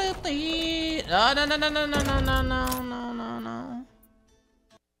 no.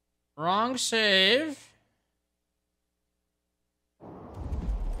 Wrong save.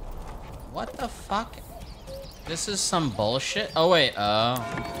 What the fuck? This is some bullshit. Oh, wait, All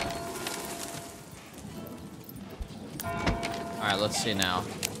right, let's see now.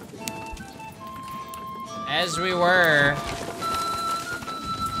 As we were.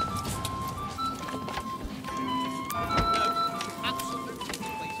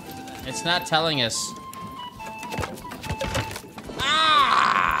 It's not telling us.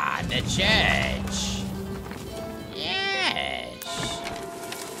 Ah, the church. Yes.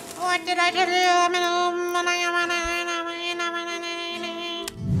 What did I tell you?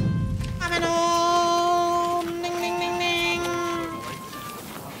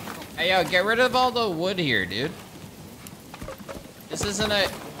 yo, get rid of all the wood here, dude. This isn't a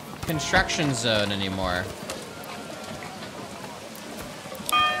construction zone anymore.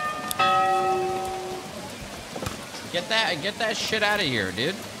 Get that shit out of here,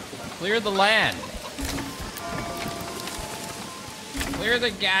 dude. Clear the land. Clear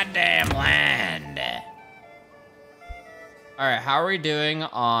the goddamn land. All right, how are we doing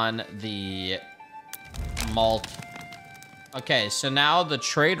on the malt? Okay, so now the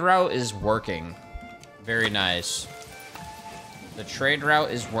trade route is working. Very nice. The trade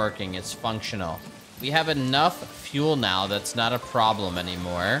route is working. It's functional. We have enough fuel now that's not a problem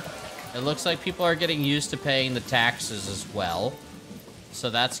anymore. It looks like people are getting used to paying the taxes as well. So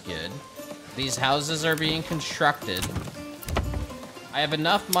that's good. These houses are being constructed. I have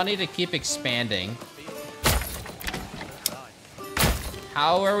enough money to keep expanding.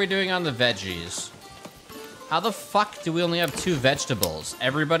 How are we doing on the veggies? How the fuck do we only have 2 vegetables?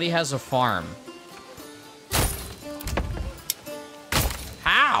 Everybody has a farm.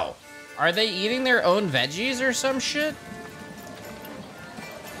 How? Are they eating their own veggies or some shit?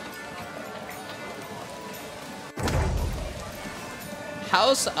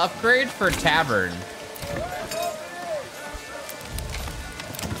 House upgrade for tavern.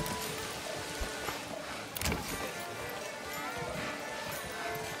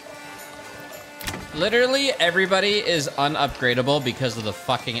 Literally everybody is unupgradable because of the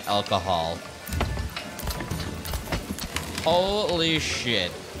fucking alcohol. Holy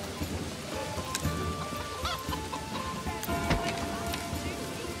shit.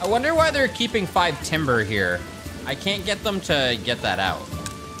 I wonder why they're keeping 5 timber here. I can't get them to get that out.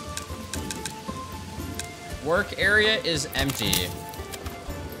 Work area is empty.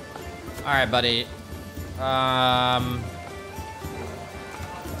 All right, buddy.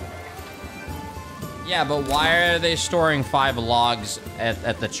 Yeah, but why are they storing 5 logs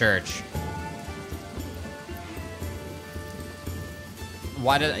at the church?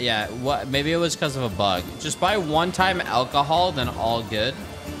 Why did, yeah, what, maybe it was because of a bug. Just buy one-time alcohol, then all good.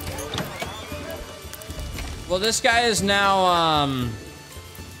 Well, this guy is now,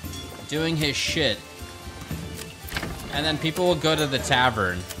 doing his shit. And then people will go to the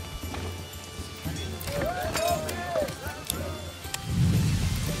tavern.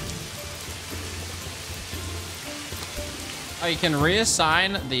 Oh, you can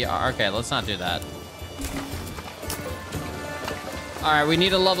reassign the... Okay, let's not do that. All right, we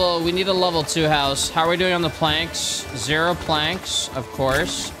need a level 2 house. How are we doing on the planks? 0 planks, of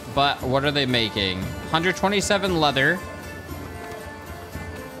course. But what are they making? 127 leather.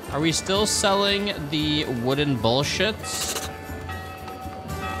 Are we still selling the wooden bullshits?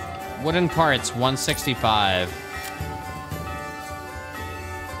 Wooden parts, 165.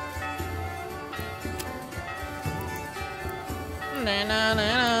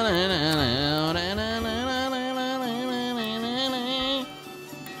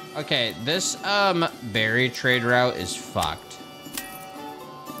 Okay, this berry trade route is fucked.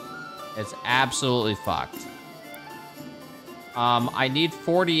 It's absolutely fucked. I need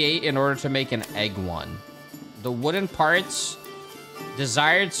 48 in order to make an egg one. The wooden parts,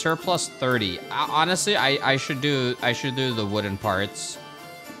 desired surplus 30. Honestly, I should do the wooden parts,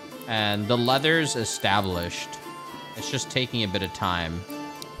 and the leather's established. It's just taking a bit of time,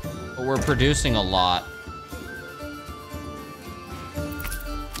 but we're producing a lot.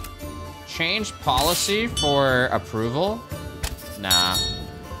 Change policy for approval? Nah.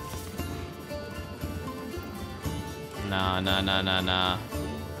 Nah.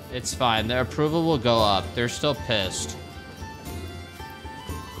 It's fine. Their approval will go up. They're still pissed.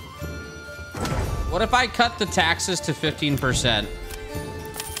 What if I cut the taxes to 15%?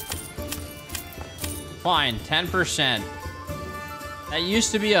 Fine, 10%. That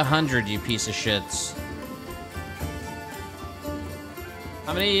used to be 100, you piece of shits.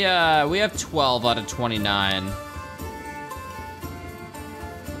 How many, we have 12 out of 29.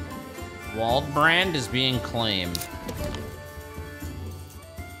 Waldbrand is being claimed.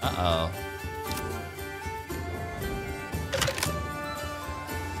 Uh-oh.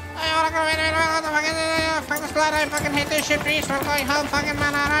 I fucking hate this shit, please. We're going home, fucking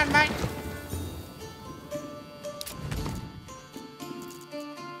man. Alright, bye.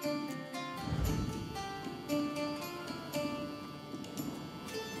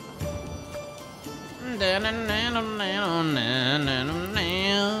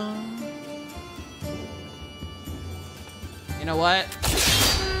 You know what?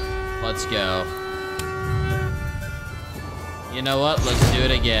 Let's go. You know what? Let's do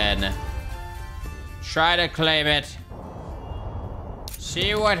it again. Try to claim it.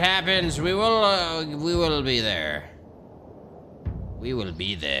 See what happens. We will be there. We will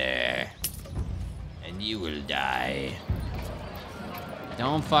be there. And you will die.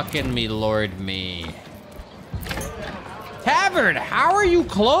 Don't fucking me lord me. Tavern, how are you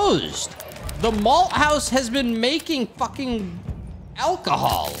closed? The malt house has been making fucking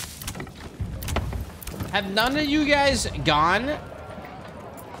alcohol. Have none of you guys gone?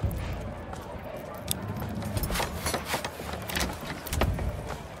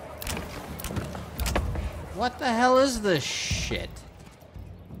 What the hell is this shit?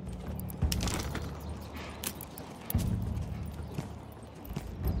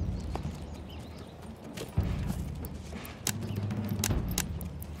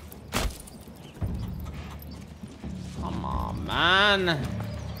 Come on, man.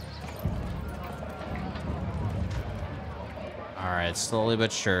 All right, slowly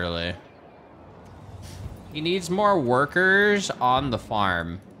but surely. He needs more workers on the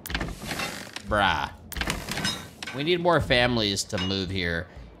farm. Bruh. We need more families to move here.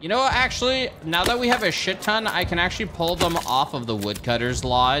 You know what, actually, now that we have a shit ton, I can actually pull them off of the woodcutter's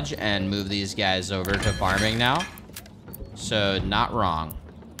lodge and move these guys over to farming now. So, not wrong.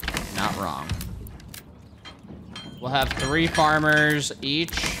 Not wrong. We'll have 3 farmers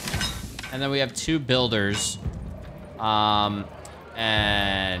each, and then we have 2 builders. And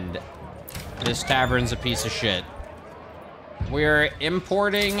this tavern's a piece of shit. We're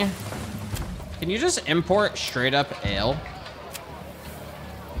importing... Can you just import straight up ale?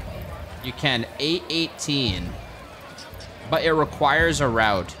 You can, 818. But it requires a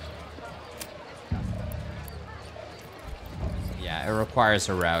route. Yeah, it requires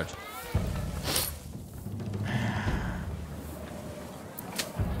a route.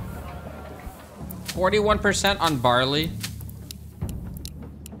 %41 on barley.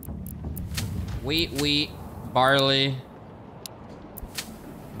 Wheat, barley.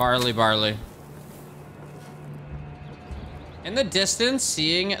 Barley. In the distance,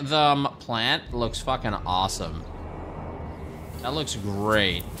 seeing them plant looks fucking awesome. That looks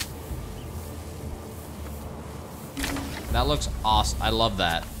great. That looks awesome. I love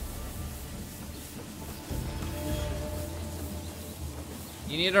that.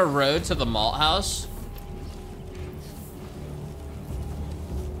 You need a road to the malt house?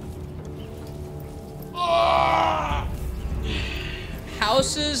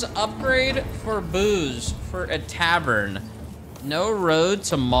 Houses upgrade for booze for a tavern. No road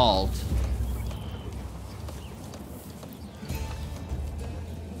to malt.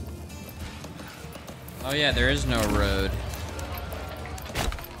 Oh yeah, there is no road.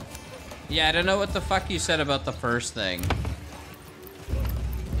 Yeah, I don't know what the fuck you said about the first thing.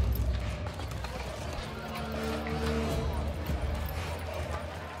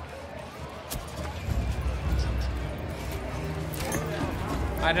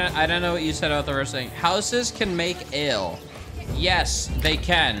 I don't know what you said about the first thing. Houses can make ale. Yes, they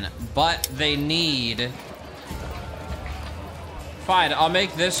can, but they need... Fine, I'll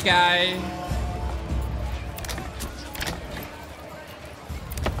make this guy...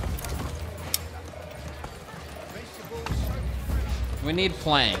 We need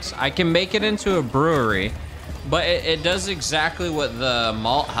planks. I can make it into a brewery, but it does exactly what the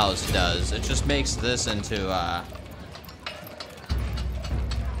malt house does. It just makes this into a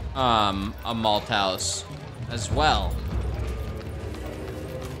malt house as well.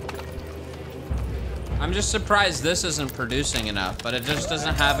 I'm just surprised this isn't producing enough, but it just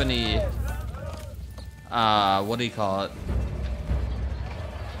doesn't have any, what do you call it?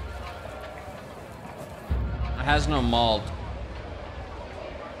 It has no malt.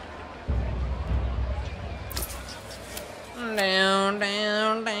 Down,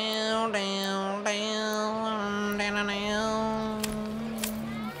 down, down, down, down, down, down.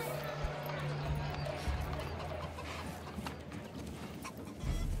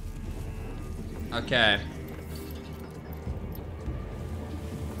 Okay.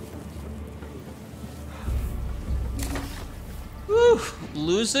 Whew.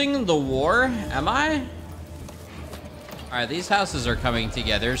 Losing the war? Am I? Alright, these houses are coming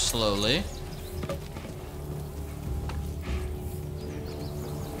together slowly.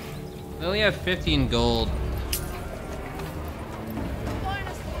 We only have 15 gold.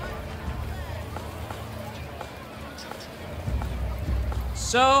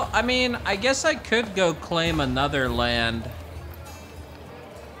 So, I mean, I guess I could go claim another land.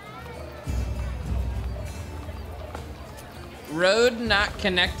 Road not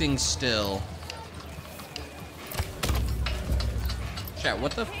connecting still. Chat,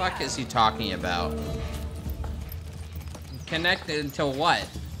 what the fuck is he talking about? Connected to what?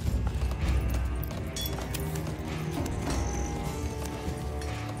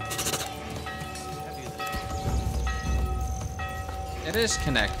 It is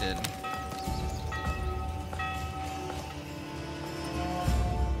connected.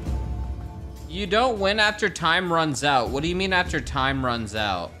 You don't win after time runs out. What do you mean after time runs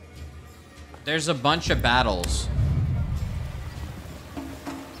out? There's a bunch of battles.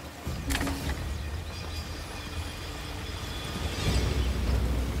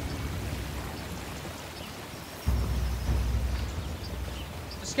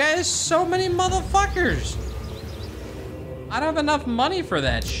 This guy has so many motherfuckers. I don't have enough money for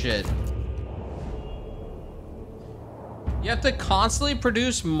that shit. You have to constantly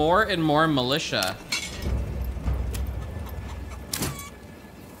produce more and more militia.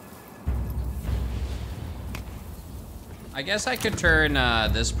 I guess I could turn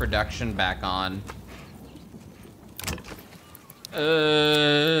this production back on.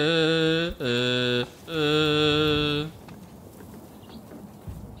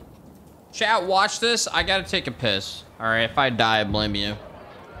 Chat, watch this. I gotta take a piss. All right, if I die, I blame you.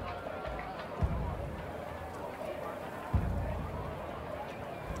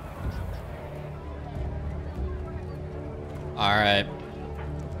 All right.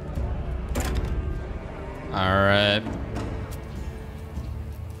 All right.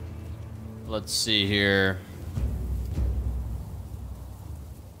 Let's see here.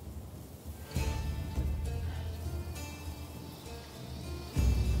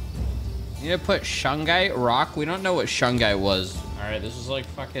 You need to put Shungite rock. We don't know what Shungite was. All right, this is like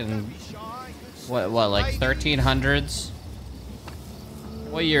fucking what like 1300s.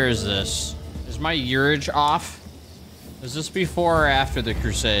 What year is this? Is my yearage off? Is this before or after the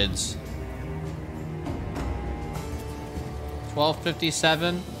Crusades?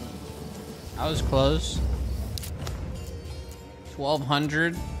 1257. I was close.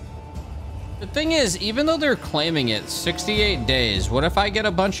 1200. The thing is, even though they're claiming it, 68 days, what if I get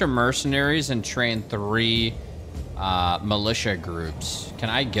a bunch of mercenaries and train 3 militia groups?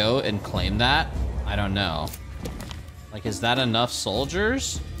 Can I go and claim that? I don't know. Like, is that enough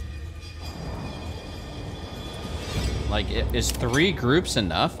soldiers? Like, is 3 groups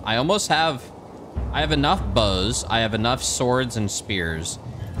enough? I have enough bows, I have enough swords and spears,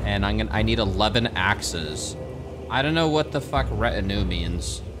 and I need 11 axes. I don't know what the fuck retinue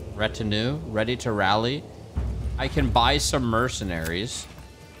means. Retinue, ready to rally. I can buy some mercenaries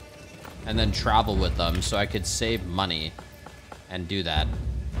and then travel with them so I could save money and do that.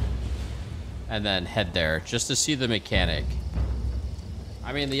 And then head there just to see the mechanic.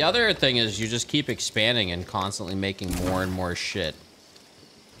 I mean, the other thing is you just keep expanding and constantly making more and more shit.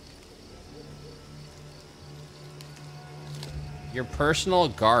 Your personal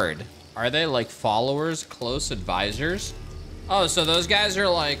guard. Are they like followers, close advisors? Oh, so those guys are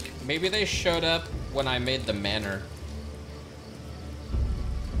like, maybe they showed up when I made the manor.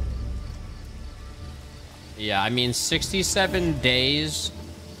 Yeah, I mean, 67 days.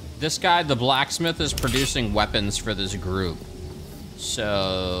 This guy, the blacksmith, is producing weapons for this group.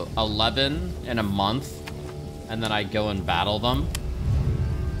 So 11 in a month, and then I go and battle them.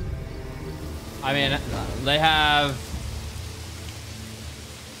 I mean, they have...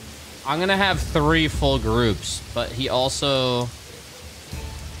 I'm gonna have 3 full groups, but he also...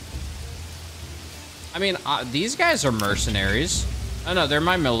 I mean, these guys are mercenaries. Oh no, they're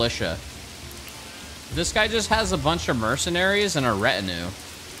my militia. This guy just has a bunch of mercenaries and a retinue.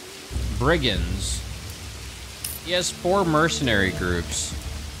 Brigands. He has 4 mercenary groups.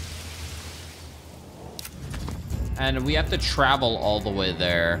 And we have to travel all the way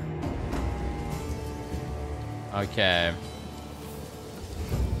there. Okay.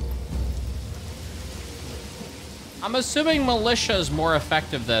 I'm assuming militia is more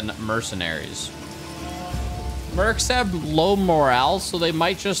effective than mercenaries. Mercs have low morale, so they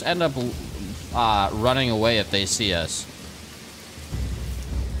might just end up running away if they see us.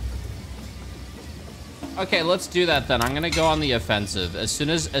 Okay, let's do that then. I'm gonna go on the offensive. As soon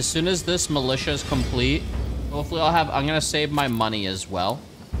as this militia is complete, hopefully I'm gonna save my money as well.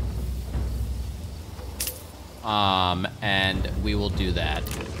 And we will do that.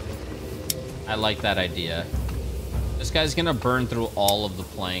 I like that idea. This guy's gonna burn through all of the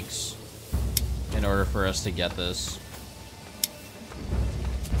planks in order for us to get this.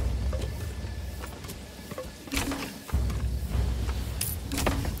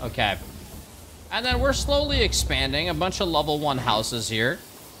 Okay. And then we're slowly expanding. A bunch of level 1 houses here.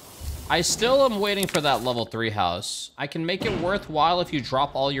 I still am waiting for that level 3 house. I can make it worthwhile if you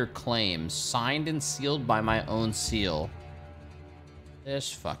drop all your claims. Signed and sealed by my own seal.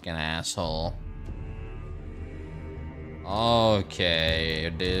 This fucking asshole.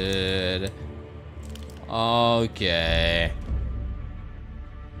 Okay, dude. Okay.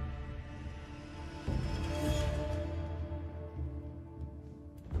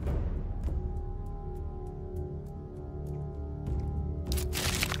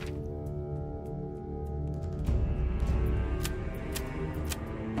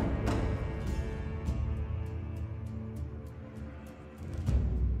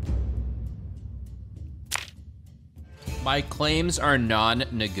 My claims are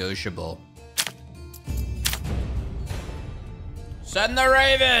non-negotiable. Send the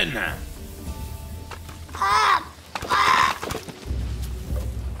raven!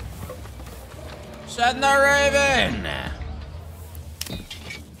 Send the raven!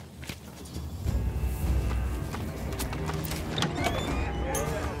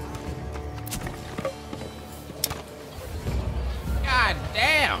 God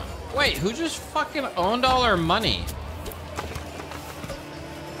damn! Wait, who just fucking owned all our money?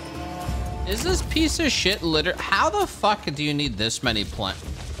 Is this piece of shit litter? How the fuck do you need this many plank?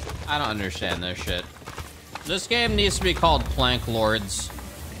 I don't understand this shit. This game needs to be called Plank Lords.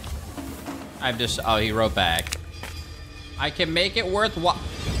 I've just, oh, he wrote back. I can make it worthwhile.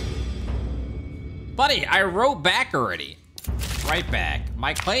 Buddy, I wrote back already. Right back.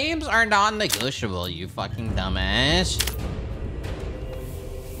 My claims are non-negotiable, you fucking dumbass.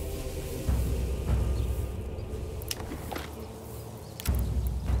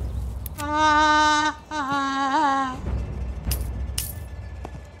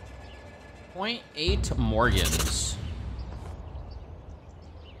 0.8 Morgans.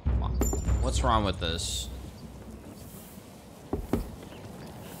 What's wrong with this?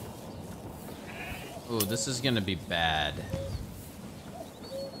 Ooh, this is gonna be bad.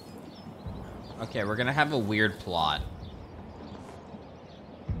 Okay, we're gonna have a weird plot.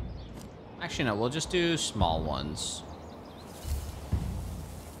 Actually, no, we'll just do small ones.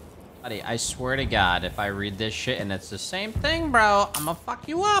 Buddy, I swear to God, if I read this shit and it's the same thing, bro, I'm gonna fuck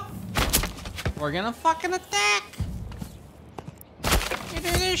you up. We're gonna fucking attack. You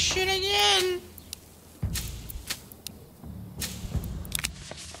do this shit again.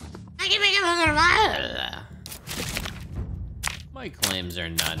 I can make it a My claims are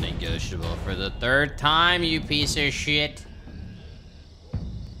non-negotiable for the third time, you piece of shit.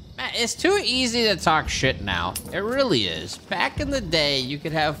 Man, it's too easy to talk shit now. It really is. Back in the day, you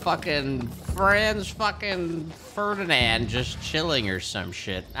could have fucking Franz fucking Ferdinand just chilling or some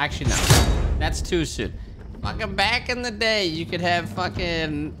shit. Actually, no. That's too soon. Fucking back in the day, you could have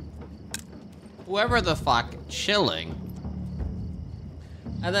fucking whoever the fuck chilling.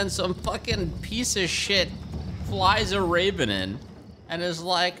 And then some fucking piece of shit flies a raven in and is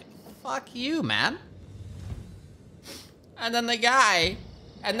like, fuck you, man. And then the guy,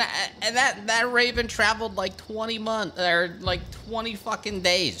 and that raven traveled like 20 months, or like 20 fucking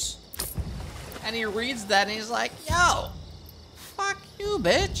days. And he reads that and he's like, yo, fuck you,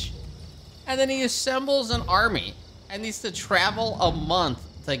 bitch. And then he assembles an army and needs to travel a month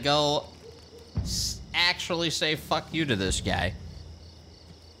to go actually say fuck you to this guy.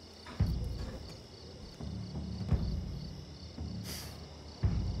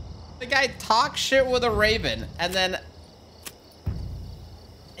 The guy talks shit with a raven and then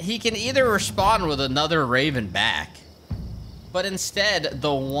he can either respond with another raven back, but instead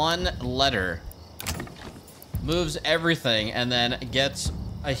the one letter moves everything and then gets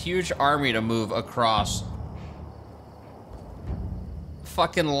a huge army to move across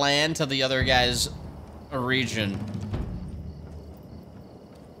fucking land to the other guy's region.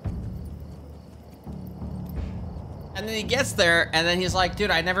 And then he gets there and then he's like, dude,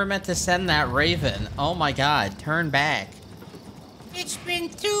 I never meant to send that raven. Oh my God, turn back. It's been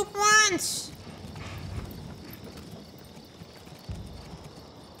 2 months.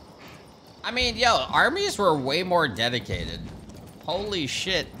 I mean, yo, armies were way more dedicated. Holy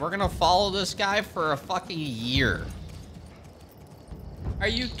shit, we're gonna follow this guy for a fucking year. Are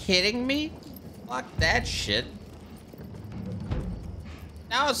you kidding me? Fuck that shit.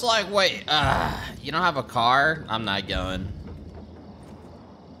 Now it's like, wait, you don't have a car? I'm not going.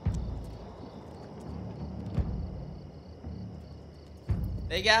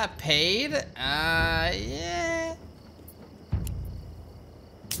 They got paid? Yeah.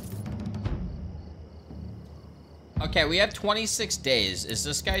 Okay, we have 26 days. Is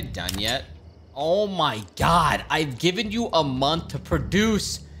this guy done yet? Oh my God, I've given you a month to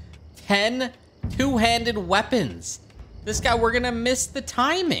produce 10 two-handed weapons. This guy, we're gonna miss the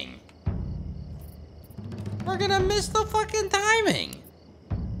timing. We're gonna miss the fucking timing.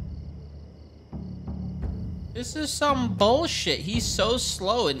 This is some bullshit. He's so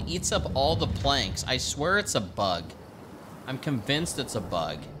slow and eats up all the planks. I swear it's a bug. I'm convinced it's a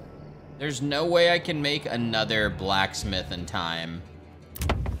bug. There's no way I can make another blacksmith in time.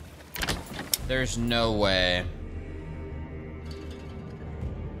 There's no way.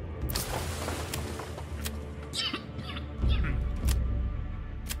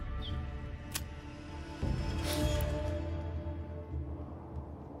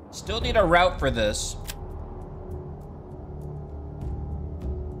 Still need a route for this.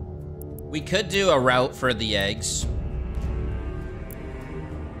 We could do a route for the eggs.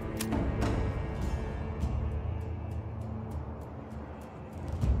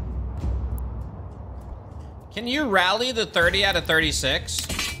 Can you rally the 30 out of 36?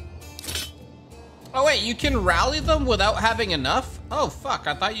 Oh wait, you can rally them without having enough? Oh fuck,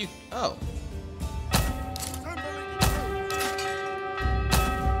 I thought you, oh.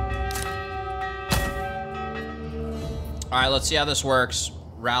 All right, let's see how this works.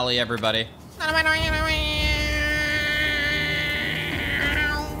 Rally everybody. All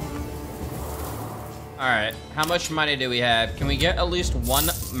right, how much money do we have? Can we get at least one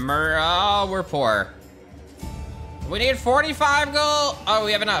oh, we're poor. We need 45 gold. Oh,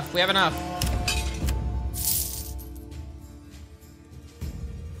 we have enough, we have enough.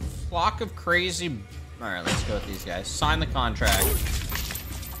 Flock of crazy. All right, let's go with these guys. Sign the contract.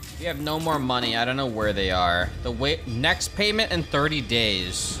 We have no more money. I don't know where they are. Next payment in 30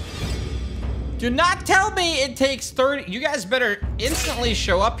 days. Do not tell me it takes 30. You guys better instantly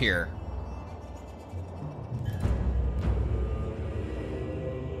show up here.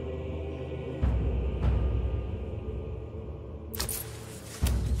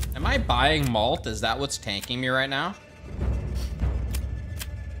 Am I buying malt? Is that what's tanking me right now?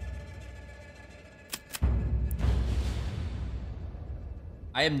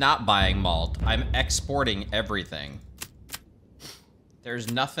 I am not buying malt. I'm exporting everything.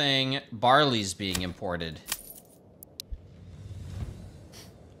 There's nothing. Barley's being imported.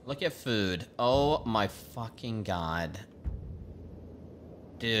 Look at food. Oh my fucking god.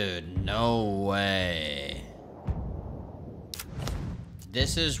 Dude, no way.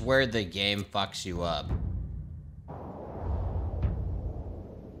 This is where the game fucks you up.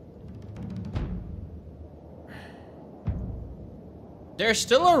 There's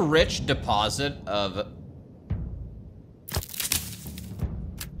still a rich deposit of...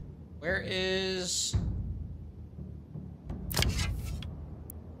 Where is...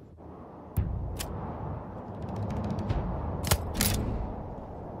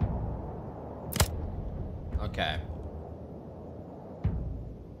 Okay.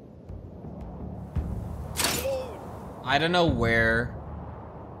 I don't know where...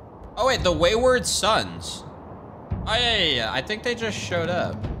 Oh wait, the Wayward Sons. Oh, yeah. I think they just showed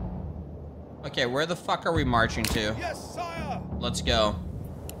up. Okay, where the fuck are we marching to? Yes, sire. Let's go.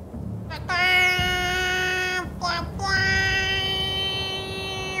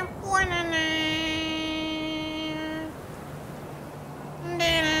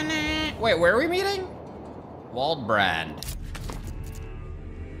 Wait, where are we meeting? Waldbrand.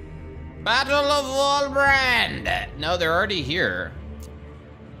 Battle of Waldbrand. No, they're already here.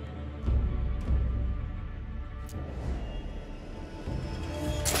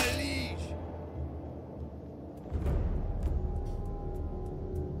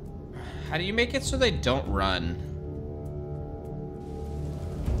 How do you make it so they don't run?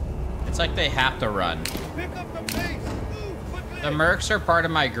 It's like they have to run. Pick up the pace. Move quickly. The mercs are part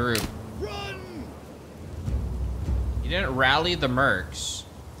of my group. Run. You didn't rally the mercs.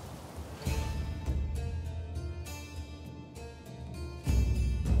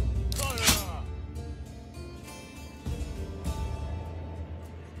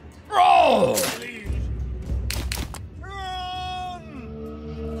 Bro!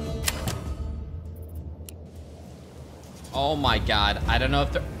 Oh my god, I don't know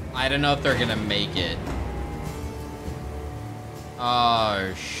if they're gonna make it.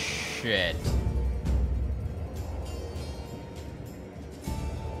 Oh shit.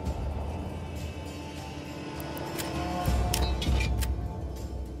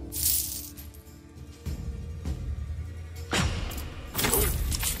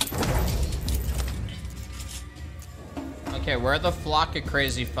 Okay, where are the flock of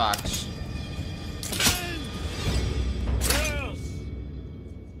crazy fox?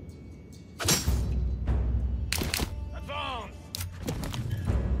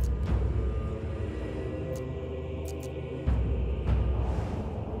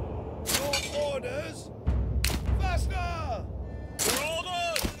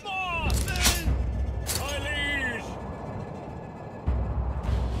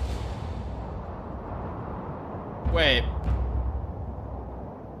 Wait.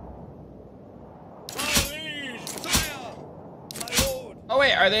 Oh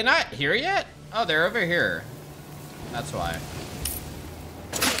wait, are they not here yet? Oh, they're over here. That's why.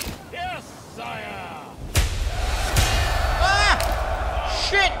 Yes, sire. Ah!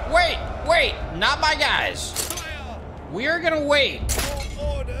 Shit! Wait! Not my guys. Sire. We are gonna wait.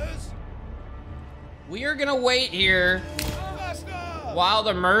 Your orders. We are gonna wait here Master. while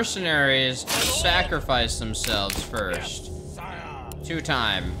the mercenaries sacrifice themselves first. Yes, sire.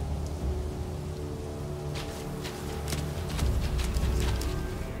 2-time.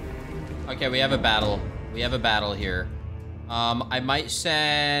 Okay, we have a battle. We have a battle here. I might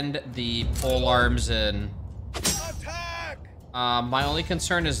send the pole arms in. My only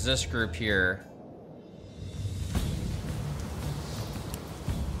concern is this group here.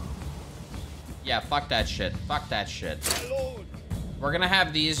 Yeah, fuck that shit. Fuck that shit. We're gonna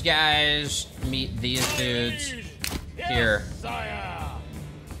have these guys meet these dudes here.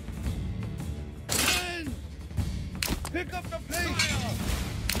 Pick up the pace!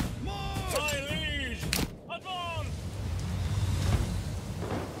 March! My liege! Advance!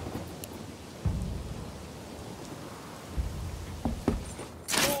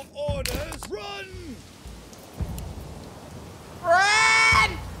 Your orders! Run!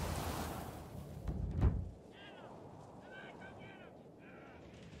 Run!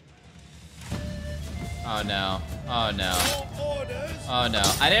 Oh no. Oh no. Your orders! Oh no.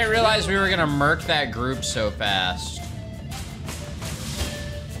 I didn't realize we were gonna murk that group so fast.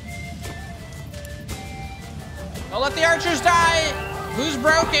 Don't let the archers die! Who's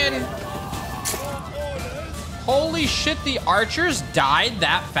broken? Holy shit, the archers died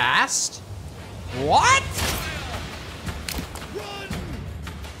that fast? What?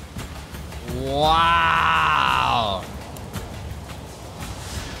 Wow.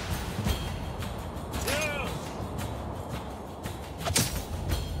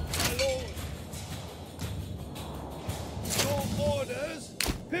 Your orders!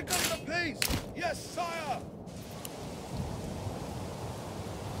 Pick up the pace! Yes, sire!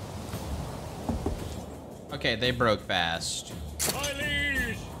 Okay, they broke fast. My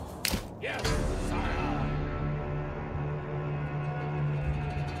liege! Yes, sire!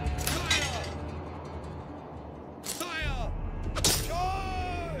 Sire!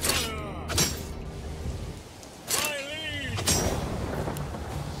 Charge! My liege!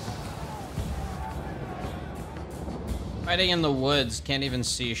 Fighting in the woods, can't even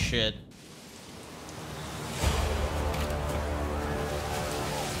see shit.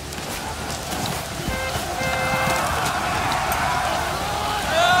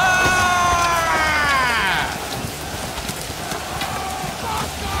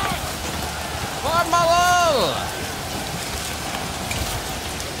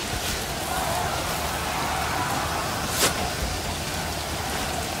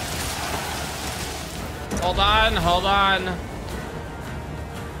 Hold on, hold on.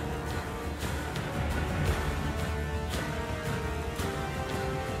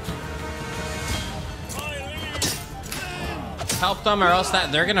 Help them or else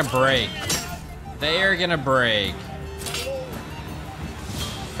they're gonna break. They are gonna break.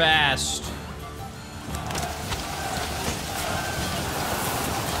 Fast.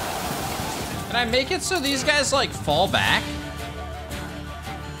 Can I make it so these guys like fall back?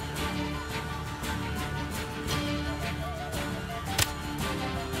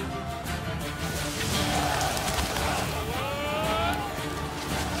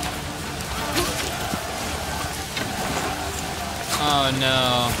 Oh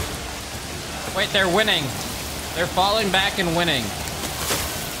no. Wait, they're winning. They're falling back and winning.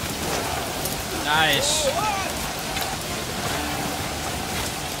 Nice.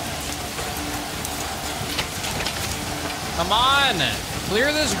 Come on.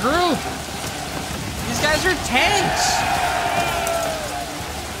 Clear this group. These guys are tanks.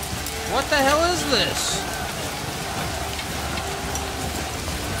 What the hell is this?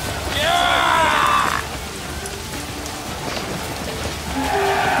 Yeah!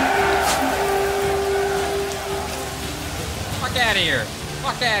 Fuck out of here.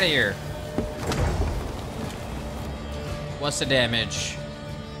 Fuck out of here. What's the damage?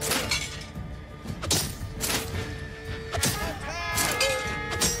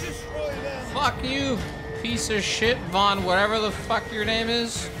 Fuck you, piece of shit, Von, whatever the fuck your name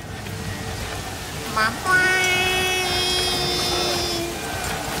is. My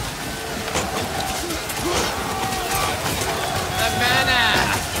Savannah.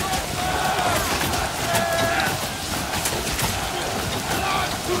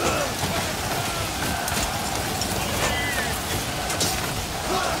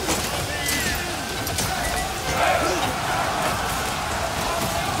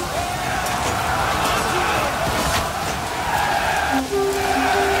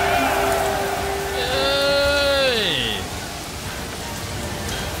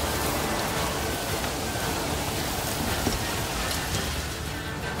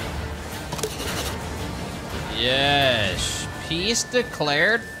 Yes. Peace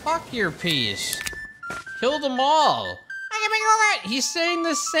declared? Fuck your peace. Kill them all. I can make all that. He's saying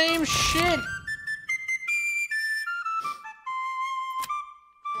the same shit.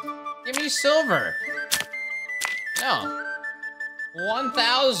 Give me silver. No.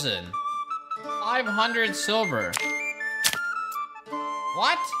 1,500 silver.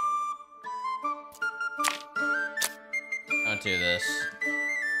 What? Oh, Don't do this.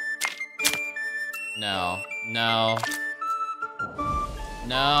 No. No.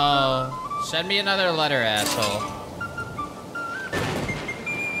 No. Send me another letter, asshole.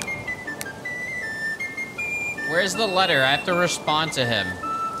 Where's the letter? I have to respond to him.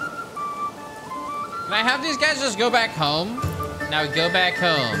 Can I have these guys just go back home? Now go back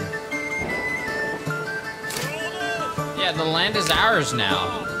home. Yeah, the land is ours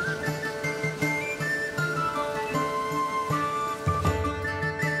now.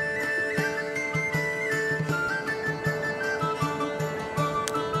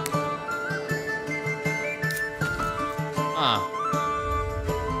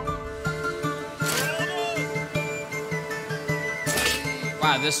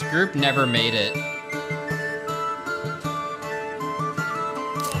 Wow, this group never made it.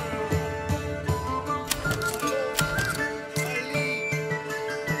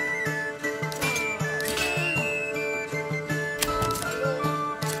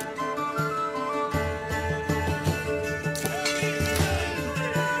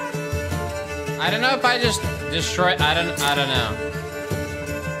 I don't know if I just destroy. I don't know.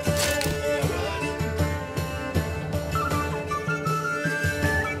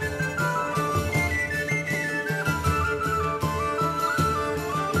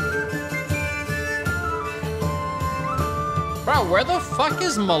 Bro, where the fuck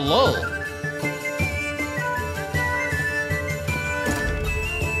is Malul?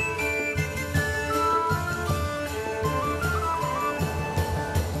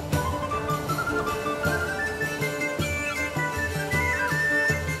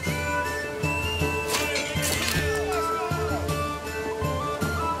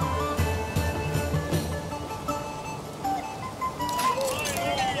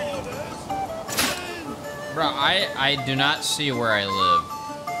 Bro, I do not see where I live.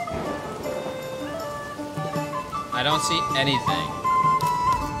 I don't see anything.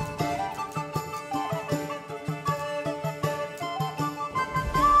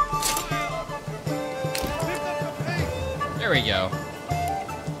 There we go.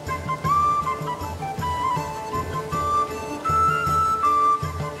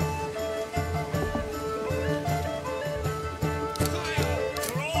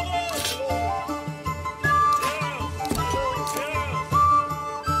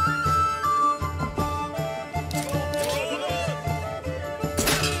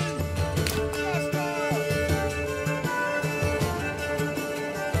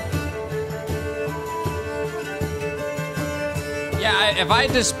 Yeah, if I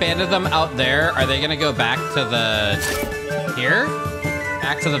disbanded them out there, are they gonna go back to the... here?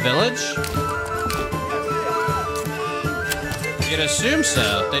 Back to the village? You'd assume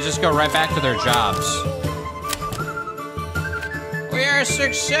so. They just go right back to their jobs. We are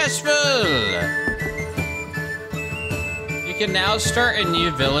successful! You can now start a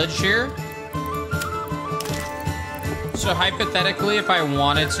new village here. So hypothetically, if I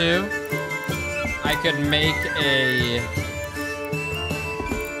wanted to, I could make a...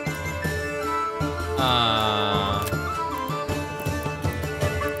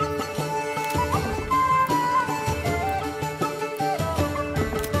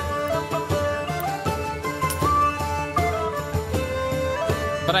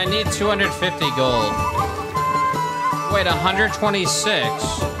 But I need 250 gold. Wait, 126.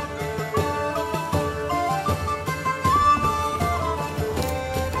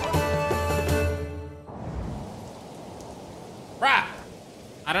 Rah!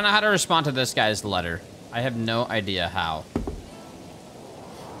 I don't know how to respond to this guy's letter. I have no idea how.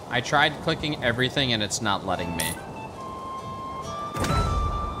 I tried clicking everything and it's not letting me.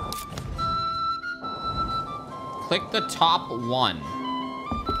 Click the top one.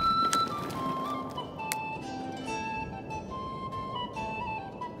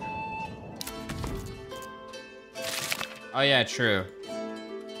 Oh yeah, true.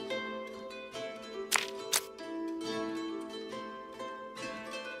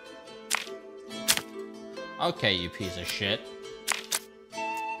 Okay, you piece of shit.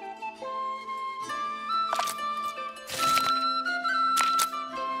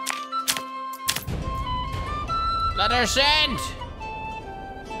 Letter sent!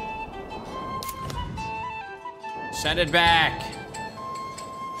 Send it back.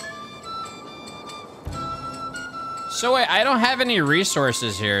 So wait, I don't have any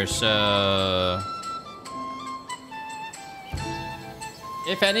resources here, so...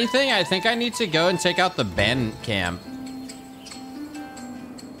 If anything, I think I need to go and take out the bandit camp.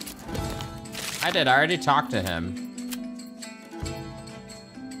 I did, I already talked to him.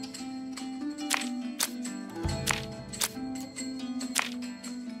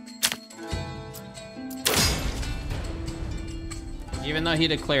 Even though he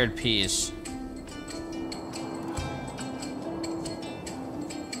declared peace.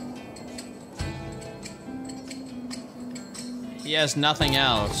 He has nothing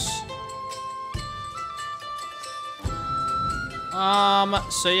else.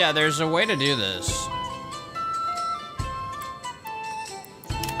 So yeah, there's a way to do this.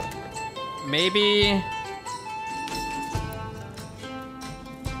 Maybe...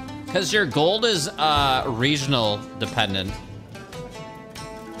 Because your gold is, regional dependent.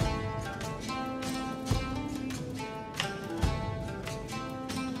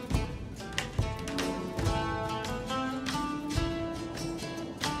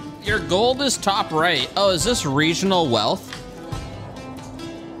 Your gold is top right. Oh, is this regional wealth?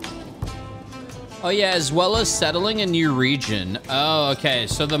 Oh yeah, as well as settling a new region. Oh, okay.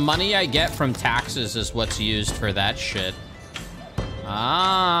 So the money I get from taxes is what's used for that shit.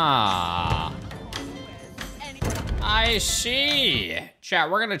 Ah. I see. Chat,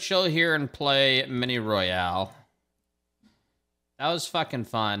 we're gonna chill here and play Mini Royale. That was fucking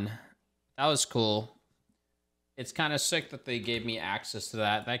fun. That was cool. It's kind of sick that they gave me access to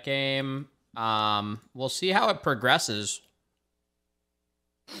that game. We'll see how it progresses.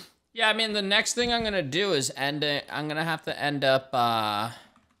 Yeah, I mean, the next thing I'm gonna do is I'm gonna have to end up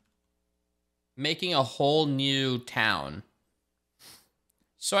making a whole new town.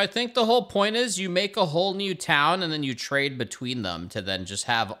 So I think the whole point is you make a whole new town and then you trade between them to then just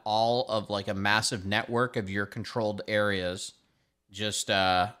have all of like a massive network of your controlled areas just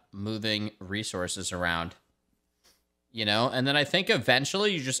moving resources around. You know, and then I think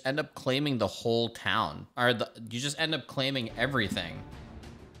eventually you just end up claiming the whole town, or you just end up claiming everything.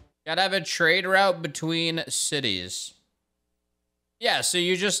 Gotta have a trade route between cities. Yeah, so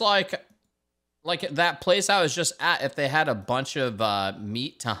you just like that place I was just at, if they had a bunch of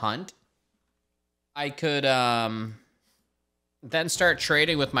meat to hunt, I could then start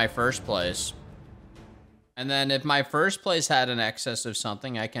trading with my first place. And then if my first place had an excess of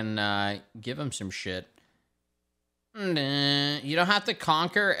something, I can give them some shit. Nah, you don't have to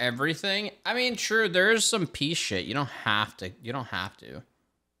conquer everything. I mean, true, there's some peace shit. You don't have to. You don't have to.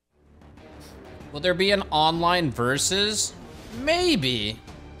 Will there be an online versus? Maybe.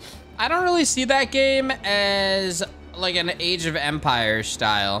 I don't really see that game as like an Age of Empires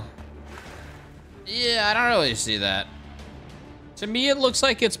style. Yeah, I don't really see that. To me, it looks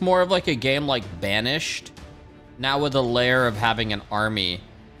like it's more of like a game like Banished, now with a layer of having an army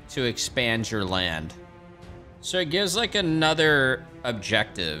to expand your land. So it gives like another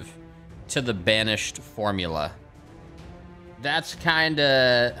objective to the Banished formula. That's kind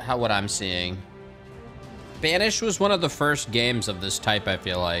of what I'm seeing. Banished was one of the first games of this type, I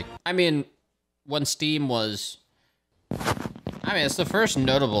feel like. I mean, when Steam was... I mean, it's the first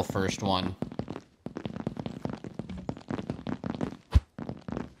notable first one.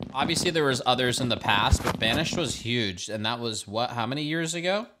 Obviously, there was others in the past, but Banished was huge. And that was, what, how many years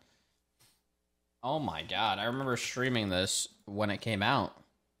ago? Oh my god, I remember streaming this when it came out.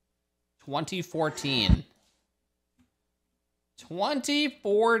 2014.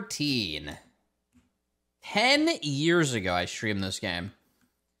 2014. 10 years ago I streamed this game.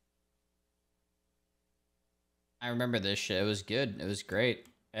 I remember this shit. It was good. It was great.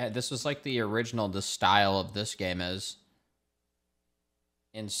 This was like the original, the style of this game is.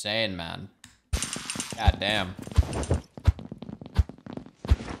 Insane, man. God damn.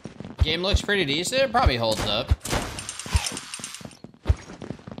 Game looks pretty decent. It probably holds up.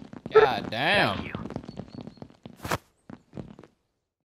 God damn.